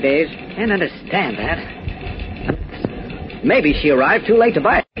for a few days. Can't understand that. Maybe she arrived too late to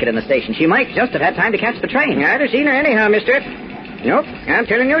buy a ticket in the station. She might just have had time to catch the train. I'd have seen her anyhow, mister. Nope, I'm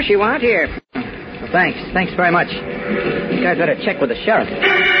telling you, she wasn't here. Well, thanks. Thanks very much. I think I'd better check with the sheriff.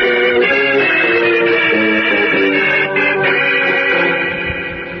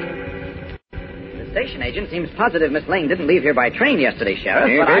 The station agent seems positive Miss Lane didn't leave here by train yesterday,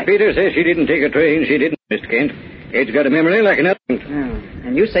 Sheriff. But Peter says she didn't take a train. She didn't, Mr. Kent. Kate's got a memory like an elephant. Oh.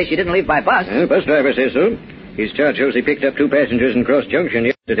 And you say she didn't leave by bus? Bus driver says so. His chart shows he picked up 2 passengers in Cross Junction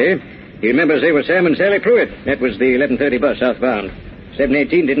yesterday. He remembers they were Sam and Sally Pruitt. That was the 11:30 bus southbound.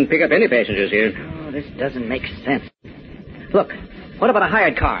 718 didn't pick up any passengers here. Oh, this doesn't make sense. Look, what about a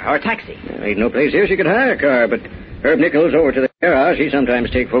hired car or a taxi? Well, ain't no place here she could hire a car, but Herb Nichols over to the warehouse, he sometimes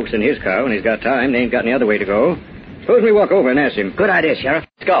take folks in his car when he's got time. They ain't got any other way to go. Suppose we walk over and ask him. Good idea, Sheriff.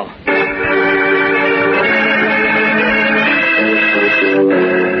 Let's go.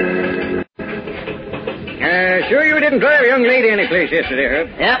 Sure you didn't drive a young lady any place yesterday, Herb?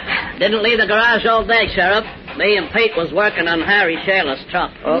 Yep. Didn't leave the garage all day, Sheriff. Me and Pete was working on Harry Shaler's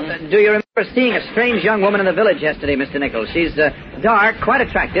truck. Well, do you remember seeing a strange young woman in the village yesterday, Mr. Nichols? She's dark, quite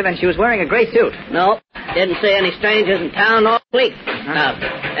attractive, and she was wearing a gray suit. Nope. Didn't see any strangers in town all week.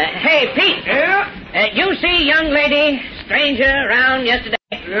 Hey, Pete. Yeah? You see young lady, stranger around yesterday?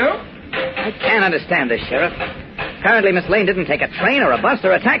 No. I can't understand this, Sheriff. Apparently Miss Lane didn't take a train or a bus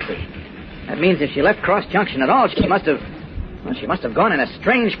or a taxi. That means if she left Cross Junction at all, she must have gone in a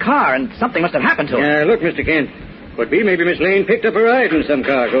strange car, and something must have happened to her. Yeah, look, Mr. Kent. Could be maybe Miss Lane picked up a ride in some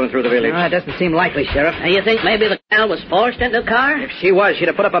car going through the village. No, it doesn't seem likely, Sheriff. And you think maybe the gal was forced into the car? If she was, she'd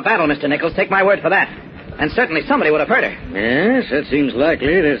have put up a battle, Mr. Nichols. Take my word for that. And certainly somebody would have hurt her. Yes, that seems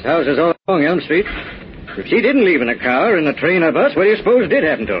likely. There's houses all along Elm Street. If she didn't leave in a car, in a train or bus, what do you suppose did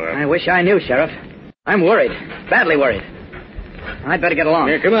happen to her? I wish I knew, Sheriff. I'm worried. Badly worried. I'd better get along.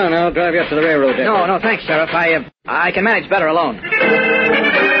 Yeah, come on. I'll drive you up to the railroad depot. No, thanks, Sheriff. I can manage better alone.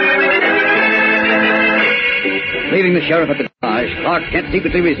 Leaving the sheriff at the garage, Clark Kent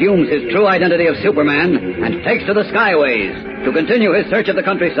secretly resumes his true identity of Superman and takes to the skyways to continue his search of the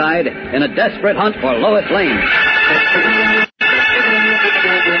countryside in a desperate hunt for Lois Lane.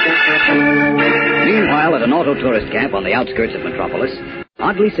 Meanwhile, at an auto tourist camp on the outskirts of Metropolis, an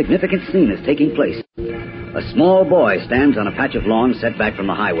oddly significant scene is taking place. A small boy stands on a patch of lawn set back from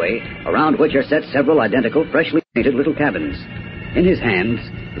the highway, around which are set several identical, freshly painted little cabins. In his hands,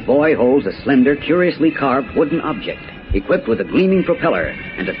 the boy holds a slender, curiously carved wooden object, equipped with a gleaming propeller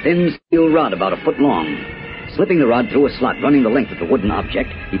and a thin steel rod about a foot long. Slipping the rod through a slot running the length of the wooden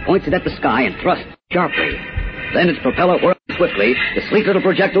object, he points it at the sky and thrusts sharply. Then its propeller whirls swiftly, the sleek little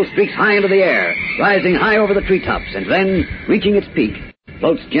projectile streaks high into the air, rising high over the treetops, and then, reaching its peak,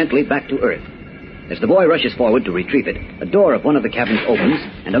 floats gently back to Earth. As the boy rushes forward to retrieve it, a door of one of the cabins opens,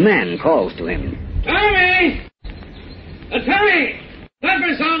 and a man calls to him. Tommy! Tommy!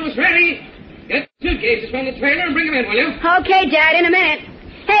 Breakfast almost ready. Get the suitcases from the trailer and bring them in, will you? Okay, Dad, in a minute.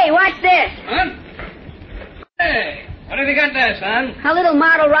 Hey, watch this. Huh? Hey, what have you got there, son? A little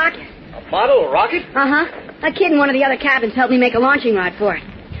model rocket. A model rocket? Uh-huh. A kid in one of the other cabins helped me make a launching rod for it.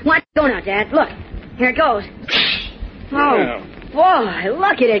 Watch it go now, Dad. Look. Here it goes. Oh, boy,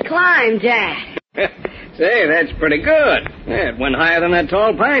 look at it climb, Dad. Say, that's pretty good. Yeah, it went higher than that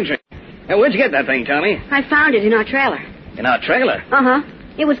tall pine tree. Where'd you get that thing, Tommy? I found it in our trailer. In our trailer? Uh-huh.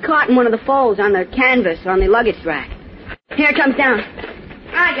 It was caught in one of the folds on the canvas on the luggage rack. Here it comes down.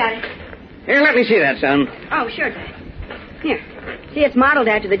 I got it. Here, let me see that, son. Oh, sure, Dad. Here. See, it's modeled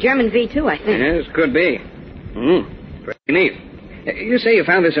after the German V2, I think. Yes, could be. Pretty neat. You say you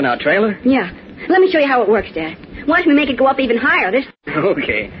found this in our trailer? Yeah. Let me show you how it works, Dad. Watch me make it go up even higher. This.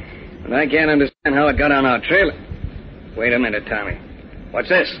 Okay. But I can't understand how it got on our trailer. Wait a minute, Tommy. What's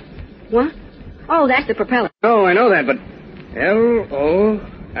this? What? Oh, that's the propeller. Oh, I know that, but...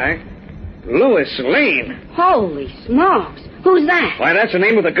 L-O-I... Lois Lane. Holy smokes. Who's that? Why, that's the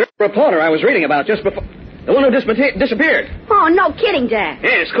name of the girl reporter I was reading about just before... The one who disappeared. Oh, no kidding, Dad.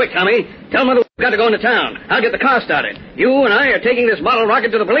 Yes, quick, Tommy. Tell Mother we've got to go into town. I'll get the car started. You and I are taking this model rocket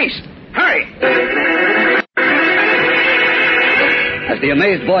to the police. Hurry! As the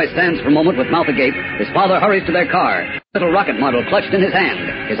amazed boy stands for a moment with mouth agape, his father hurries to their car, little rocket model clutched in his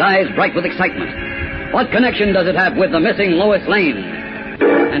hand, his eyes bright with excitement. What connection does it have with the missing Lois Lane?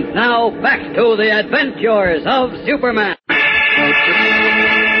 And now, back to the adventures of Superman.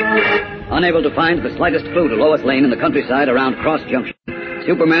 Unable to find the slightest clue to Lois Lane in the countryside around Cross Junction,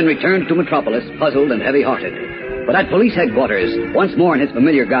 Superman returned to Metropolis, puzzled and heavy-hearted. But at police headquarters, once more in his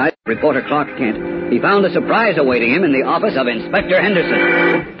familiar guise, reporter Clark Kent, he found a surprise awaiting him in the office of Inspector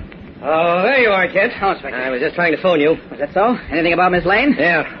Henderson. Oh, there you are, Kent. Oh, Inspector. I was just trying to phone you. Was that so? Anything about Miss Lane?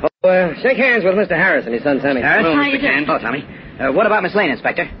 Yeah. Oh, shake hands with Mr. Harris and his son, Tommy. Harris? How you doing? Oh, Tommy. What about Miss Lane,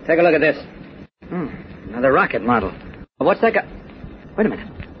 Inspector? Take a look at this. Another rocket model. What's that got? Wait a minute.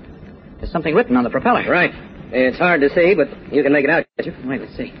 There's something written on the propeller. Right. It's hard to see, but you can make it out, can't you? Wait,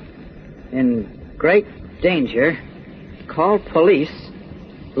 let's see. In great danger. Call police.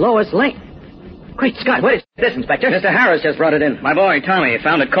 Lois Lane. Great Scott, what is this, Inspector? Mr. Harris just brought it in. My boy, Tommy,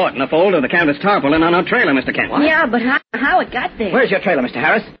 found it caught in a fold of the canvas tarpaulin on our trailer, Mr. Kent. What? Yeah, but how it got there? Where's your trailer, Mr.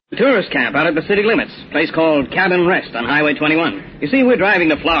 Harris? The tourist camp out at the city limits. Place called Cabin Rest on Highway 21. You see, we're driving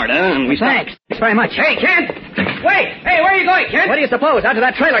to Florida, and we Thanks. Thanks very much. Hey, Kent! Wait! Hey, where are you going, Kent? What do you suppose? Out to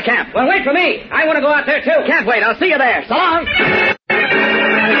that trailer camp. Well, wait for me. I want to go out there, too. Can't wait. I'll see you there. So long.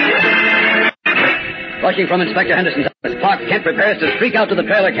 Rushing from Inspector Henderson's office, Clark Kent prepares to streak out to the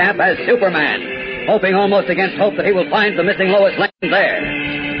trailer camp as Superman, hoping almost against hope that he will find the missing Lois Lane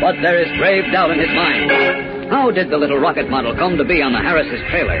there. But there is grave doubt in his mind. How did the little rocket model come to be on the Harris's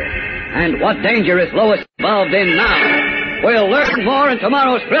trailer? And what danger is Lois involved in now? We'll learn more in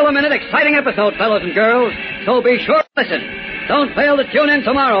tomorrow's thrill-a-minute exciting episode, fellows and girls. So be sure to listen. Don't fail to tune in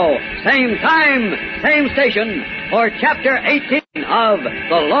tomorrow, same time, same station, for Chapter 18 of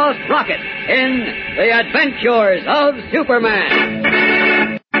The Lost Rocket in The Adventures of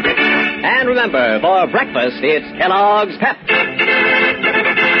Superman. And remember, for breakfast, it's Kellogg's Pep.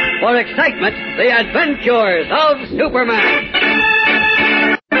 For excitement, The Adventures of Superman.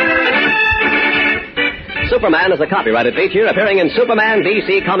 Superman is a copyrighted feature appearing in Superman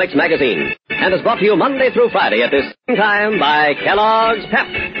DC Comics magazine and is brought to you Monday through Friday at this same time by Kellogg's Pep,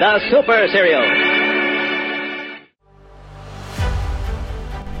 the Super Cereal.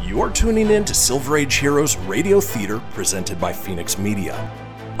 You're tuning in to Silver Age Heroes Radio Theater presented by Phoenix Media.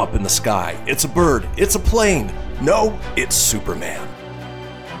 Up in the sky, it's a bird, it's a plane. No, it's Superman.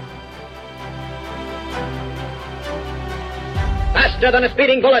 Faster than a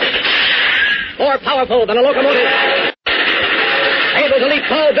speeding bullet. More powerful than a locomotive. Able to leap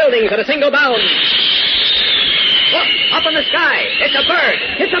tall buildings at a single bound. Look, up in the sky. It's a bird.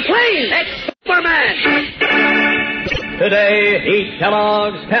 It's a plane. It's Superman. Today, eat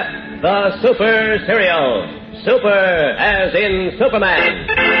Kellogg's Pep, the Super Cereal. Super as in Superman.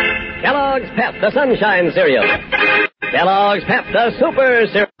 Kellogg's Pep, the Sunshine Cereal. Kellogg's Pep, the Super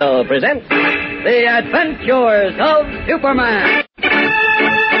Cereal presents The Adventures of Superman.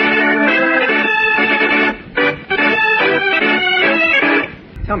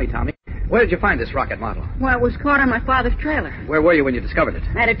 Tell me, Tommy, where did you find this rocket model? Well, it was caught on my father's trailer. Where were you when you discovered it?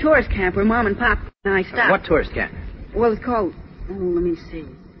 At a tourist camp where Mom and Pop and I stopped. What tourist camp? Well, it's called... Oh, let me see.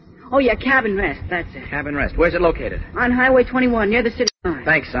 Oh, yeah, Cabin Rest, that's it. Cabin Rest. Where's it located? On Highway 21, near the city line.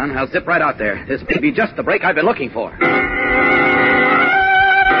 Thanks, son. I'll zip right out there. This may be just the break I've been looking for.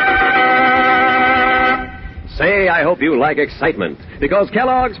 Say, I hope you like excitement, because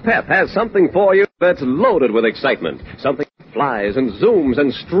Kellogg's Pep has something for you that's loaded with excitement. Something that flies and zooms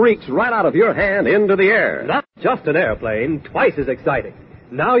and streaks right out of your hand into the air. Not just an airplane, twice as exciting.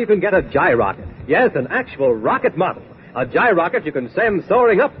 Now you can get a gyrocket. Yes, an actual rocket model. A gyrocket you can send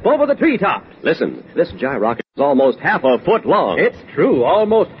soaring up over the treetops. Listen, this gyrocket is almost half a foot long. It's true,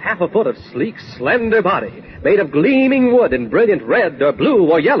 almost half a foot of sleek, slender body, made of gleaming wood in brilliant red or blue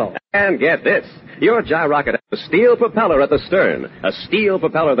or yellow. And get this, your gyrocket has a steel propeller at the stern, a steel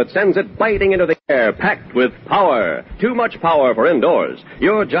propeller that sends it biting into the air, packed with power. Too much power for indoors.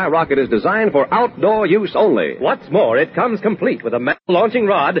 Your gyrocket is designed for outdoor use only. What's more, it comes complete with a metal launching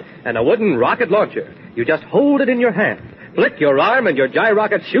rod and a wooden rocket launcher. You just hold it in your hand, flick your arm, and your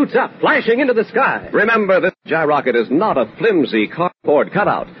gyrocket shoots up, flashing into the sky. Remember, this gyrocket is not a flimsy cardboard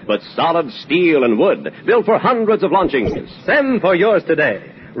cutout, but solid steel and wood, built for hundreds of launchings. Send for yours today.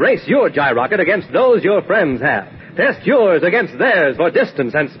 Race your gyrocket against those your friends have. Test yours against theirs for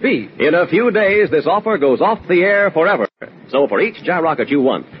distance and speed. In a few days, this offer goes off the air forever. So for each gyrocket you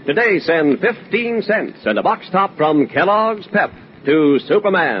want, today send 15 cents and a box top from Kellogg's Pep to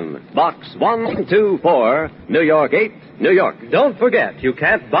Superman, Box 124, New York 8, New York. Don't forget, you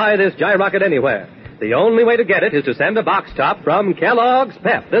can't buy this gyrocket anywhere. The only way to get it is to send a box top from Kellogg's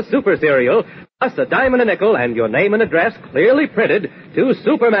Pep, the Super Cereal, plus a dime and a nickel and your name and address clearly printed to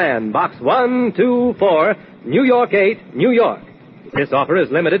Superman, Box 124, New York 8, New York. This offer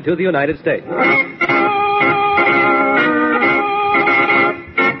is limited to the United States.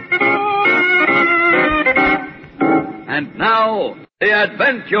 And now, The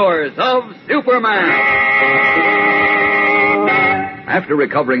Adventures of Superman. After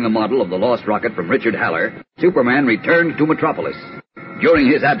recovering the model of the lost rocket from Richard Haller, Superman returned to Metropolis.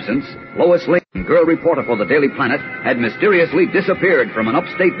 During his absence, Lois Lane, girl reporter for the Daily Planet, had mysteriously disappeared from an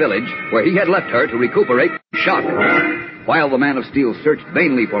upstate village where he had left her to recuperate from shock. While the Man of Steel searched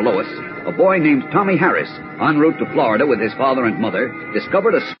vainly for Lois, a boy named Tommy Harris, en route to Florida with his father and mother,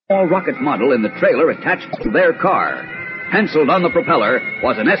 discovered a small rocket model in the trailer attached to their car. Penciled on the propeller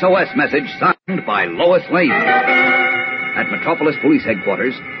was an SOS message signed by Lois Lane. At Metropolis Police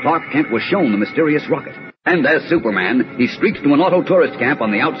Headquarters, Clark Kent was shown the mysterious rocket. And as Superman, he streaked to an auto tourist camp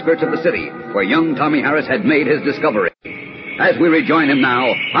on the outskirts of the city, where young Tommy Harris had made his discovery. As we rejoin him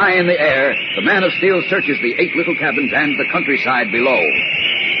now, high in the air, the Man of Steel searches the 8 little cabins and the countryside below.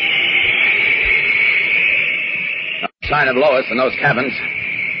 No sign of Lois in those cabins,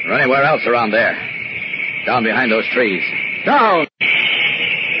 or anywhere else around there. Down behind those trees. Down!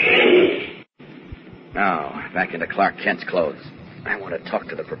 Now, back into Clark Kent's clothes. I want to talk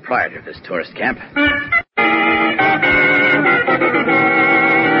to the proprietor of this tourist camp.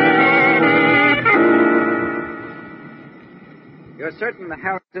 You're certain the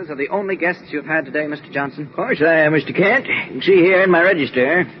Harrises are the only guests you've had today, Mr. Johnson? Of course I am, Mr. Kent. You can see here in my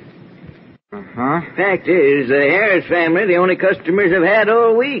register. Uh-huh. Fact is, the Harris family are the only customers I've had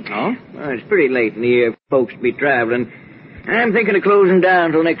all week. Oh? Well, it's pretty late in the year for folks to be traveling. I'm thinking of closing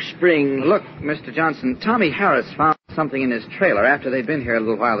down till next spring. Look, Mr. Johnson, Tommy Harris found something in his trailer after they'd been here a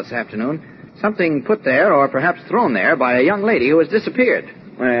little while this afternoon. Something put there, or perhaps thrown there, by a young lady who has disappeared.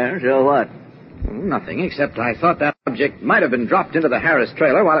 Well, so what? Nothing, except I thought that object might have been dropped into the Harris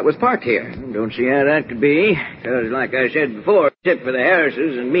trailer while it was parked here. Don't see how that could be. Because, like I said before, except for the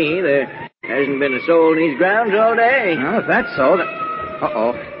Harrises and me, there hasn't been a soul in these grounds all day. Well, if that's so, then...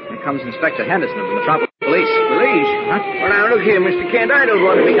 Uh-oh. Here comes Inspector Henderson of the Metropolis Police. Police? Huh? Well, now, look here, Mr. Kent. I don't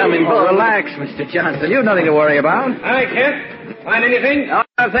want to become involved. Oh, relax, Mr. Johnson. You've nothing to worry about. Hi, Kent. Find anything? No,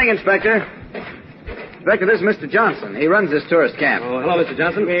 nothing, Inspector. Inspector, this is Mr. Johnson. He runs this tourist camp. Oh, hello, Mr.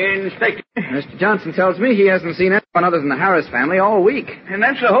 Johnson. Inspector. Mr. Johnson tells me he hasn't seen anyone other than the Harris family all week. And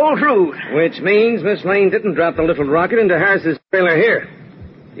that's the whole truth. Which means Miss Lane didn't drop the little rocket into Harris's trailer here.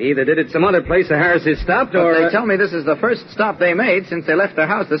 Either did it some other place the Harrises stopped, or... But they tell me this is the first stop they made since they left their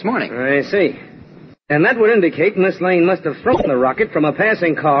house this morning. I see. And that would indicate Miss Lane must have thrown the rocket from a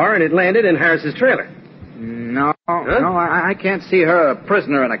passing car and it landed in Harris's trailer. No, I can't see her a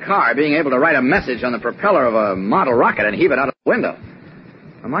prisoner in a car being able to write a message on the propeller of a model rocket and heave it out of the window.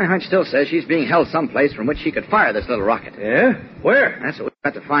 Well, my hunch still says she's being held someplace from which she could fire this little rocket. Yeah? Where? That's what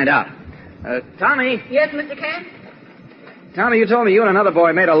we've got to find out. Tommy. Yes, Mr. Kent? Tommy, you told me you and another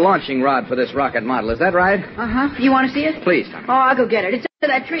boy made a launching rod for this rocket model. Is that right? Uh-huh. You want to see it? Please, Tommy. Oh, I'll go get it. It's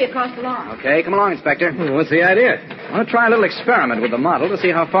under that tree across the lawn. Okay, come along, Inspector. What's the idea? I want to try a little experiment with the model to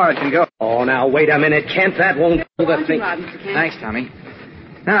see how far it can go. Oh, now, wait a minute, Kent. That won't do the thing. Rod, Mr. Kent. Thanks, Tommy.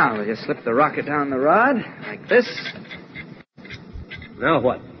 Now, we'll just slip the rocket down the rod, like this. Now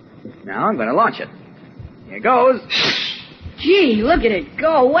what? Now I'm going to launch it. Here goes. Gee, look at it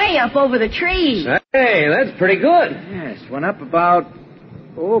go way up over the tree. Hey, that's pretty good. Yes, went up about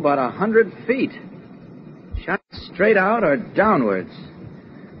 100 feet. Shot straight out or downwards.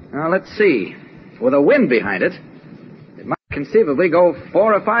 Now, let's see. With a wind behind it, it might conceivably go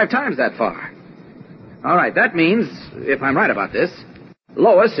 4 or 5 times that far. All right, that means, if I'm right about this,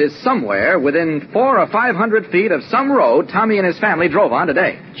 Lois is somewhere within 400 or 500 feet of some road Tommy and his family drove on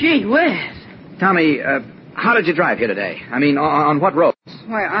today. Gee whiz. Tommy, how did you drive here today? I mean, on what roads?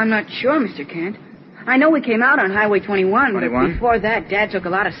 Why, I'm not sure, Mr. Kent. I know we came out on Highway 21. 21? But before that, Dad took a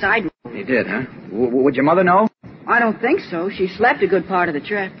lot of side roads. He did, huh? Would your mother know? I don't think so. She slept a good part of the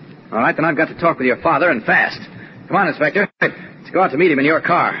trip. All right, then I've got to talk with your father, and fast. Come on, Inspector. Let's go out to meet him in your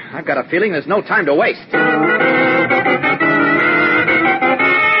car. I've got a feeling there's no time to waste.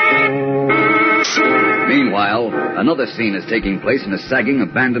 Meanwhile, another scene is taking place in a sagging,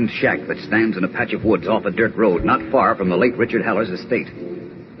 abandoned shack that stands in a patch of woods off a dirt road not far from the late Richard Haller's estate.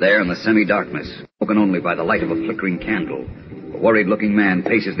 There in the semi-darkness, broken only by the light of a flickering candle, a worried-looking man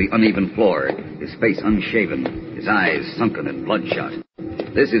paces the uneven floor, his face unshaven, his eyes sunken and bloodshot.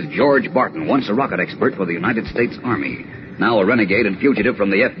 This is George Barton, once a rocket expert for the United States Army, now a renegade and fugitive from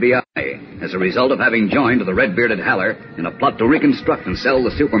the FBI, as a result of having joined the red-bearded Haller in a plot to reconstruct and sell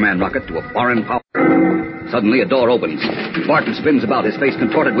the Superman rocket to a foreign power. Suddenly, a door opens. Barton spins about, his face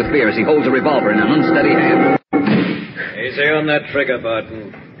contorted with fear as he holds a revolver in an unsteady hand. Easy on that trigger,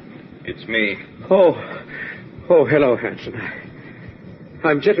 Barton. It's me. Oh, hello, Hanson.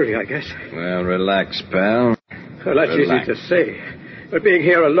 I'm jittery, I guess. Well, relax, pal. Well, that's easy to say. But being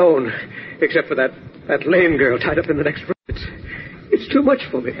here alone, except for that Lane girl tied up in the next room, it's too much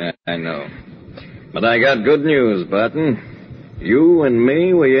for me. I know. But I got good news, Barton. You and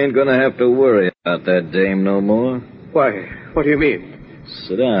me, we ain't gonna have to worry about that dame no more. Why? What do you mean?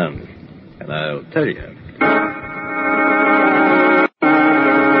 Sit down, and I'll tell you.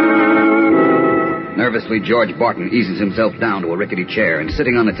 Nervously, George Barton eases himself down to a rickety chair and,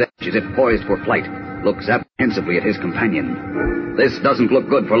 sitting on its edge as if poised for flight, looks apprehensively at his companion. This doesn't look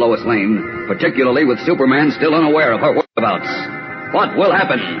good for Lois Lane, particularly with Superman still unaware of her whereabouts. What will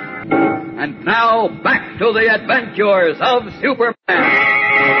happen? And now, back to the adventures of Superman.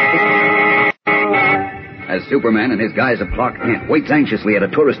 As Superman, in his guise of Clark Kent, waits anxiously at a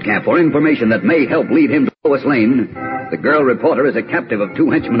tourist camp for information that may help lead him to Lois Lane, the girl reporter is a captive of 2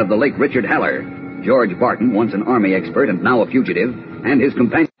 henchmen of the late Richard Haller. George Barton, once an Army expert and now a fugitive, and his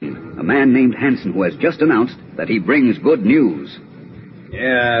companion, a man named Hanson, who has just announced that he brings good news.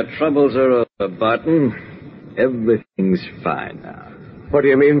 Yeah, troubles are over, Barton. Everything's fine now. What do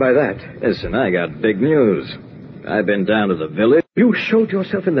you mean by that? Listen, I got big news. I've been down to the village. You showed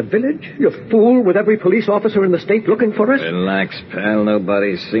yourself in the village? You fool, with every police officer in the state looking for us? Relax, pal.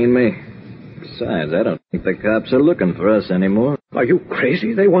 Nobody's seen me. Besides, I don't think the cops are looking for us anymore. Are you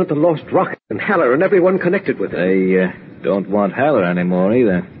crazy? They want the lost rocket and Haller and everyone connected with it. They don't want Haller anymore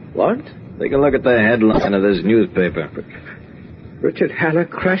either. What? Take a look at the headline of this newspaper. Richard Haller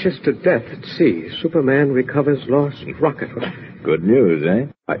crashes to death at sea. Superman recovers lost rocket. Good news, eh?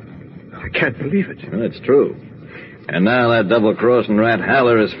 I can't believe it. Well, it's true. And now that double-crossing rat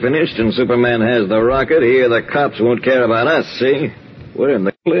Haller is finished and Superman has the rocket, here the cops won't care about us, see? We're in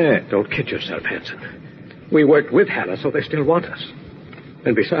the clear. Don't kid yourself, Hanson. We worked with Haller, so they still want us.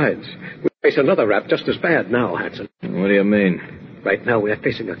 And besides, we face another rap just as bad now, Hanson. What do you mean? Right now we are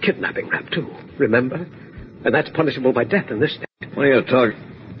facing a kidnapping rap, too. Remember? And that's punishable by death in this state. What are you talking...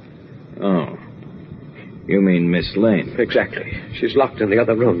 Oh. You mean Miss Lane? Exactly. She's locked in the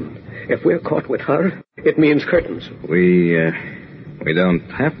other room. If we're caught with her, it means curtains. We don't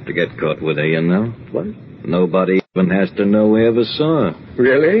have to get caught with her, you know. What? Nobody even has to know we ever saw her.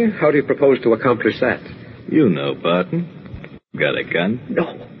 Really? How do you propose to accomplish that? You know, Barton. Got a gun?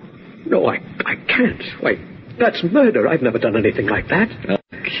 No, I can't. Why, that's murder. I've never done anything like that.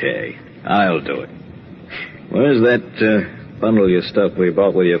 Okay, I'll do it. Where's that bundle your stuff we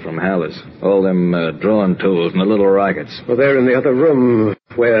bought with you from Haller's. All them drawing tools and the little rockets. Well, they're in the other room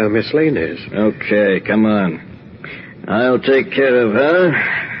where Miss Lane is. Okay, come on. I'll take care of her,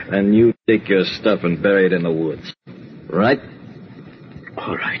 and you take your stuff and bury it in the woods. Right?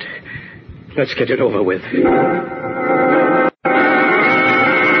 All right. Let's get it over with.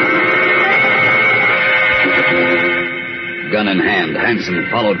 Gun in hand, Hanson,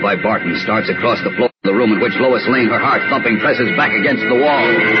 followed by Barton, starts across the floor of the room in which Lois Lane, her heart thumping, presses back against the wall.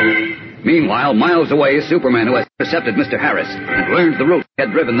 Meanwhile, miles away, Superman, who has intercepted Mr. Harris and learned the route he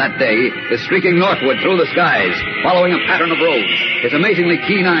had driven that day, is streaking northward through the skies, following a pattern of roads, his amazingly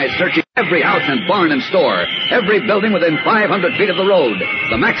keen eyes searching every house and barn and store, every building within 500 feet of the road,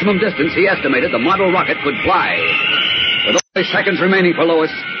 the maximum distance he estimated the model rocket could fly. With only seconds remaining for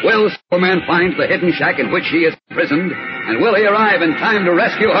Lois, will Superman find the hidden shack in which she is imprisoned? And will he arrive in time to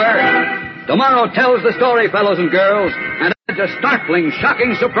rescue her? Tomorrow tells the story, fellows and girls, and adds a startling,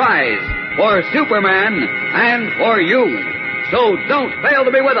 shocking surprise for Superman and for you. So don't fail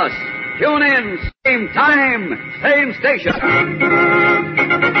to be with us. Tune in, same time, same station.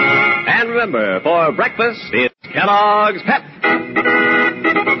 And remember, for breakfast, it's Kellogg's Pep.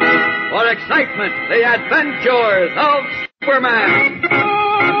 For excitement, the adventures of Superman.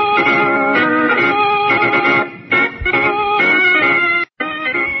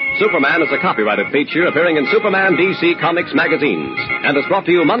 Superman is a copyrighted feature appearing in Superman DC Comics magazines and is brought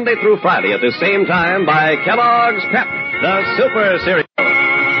to you Monday through Friday at the same time by Kellogg's Pep, the Super Cereal.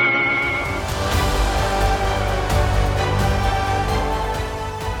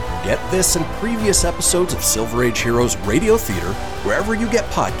 Get this and previous episodes of Silver Age Heroes Radio Theater wherever you get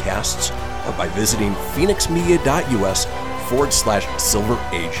podcasts or by visiting phoenixmedia.us/Silver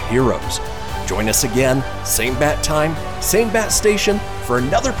Age Heroes. Join us again, same bat time, same bat station, for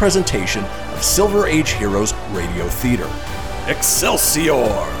another presentation of Silver Age Heroes Radio Theater. Excelsior!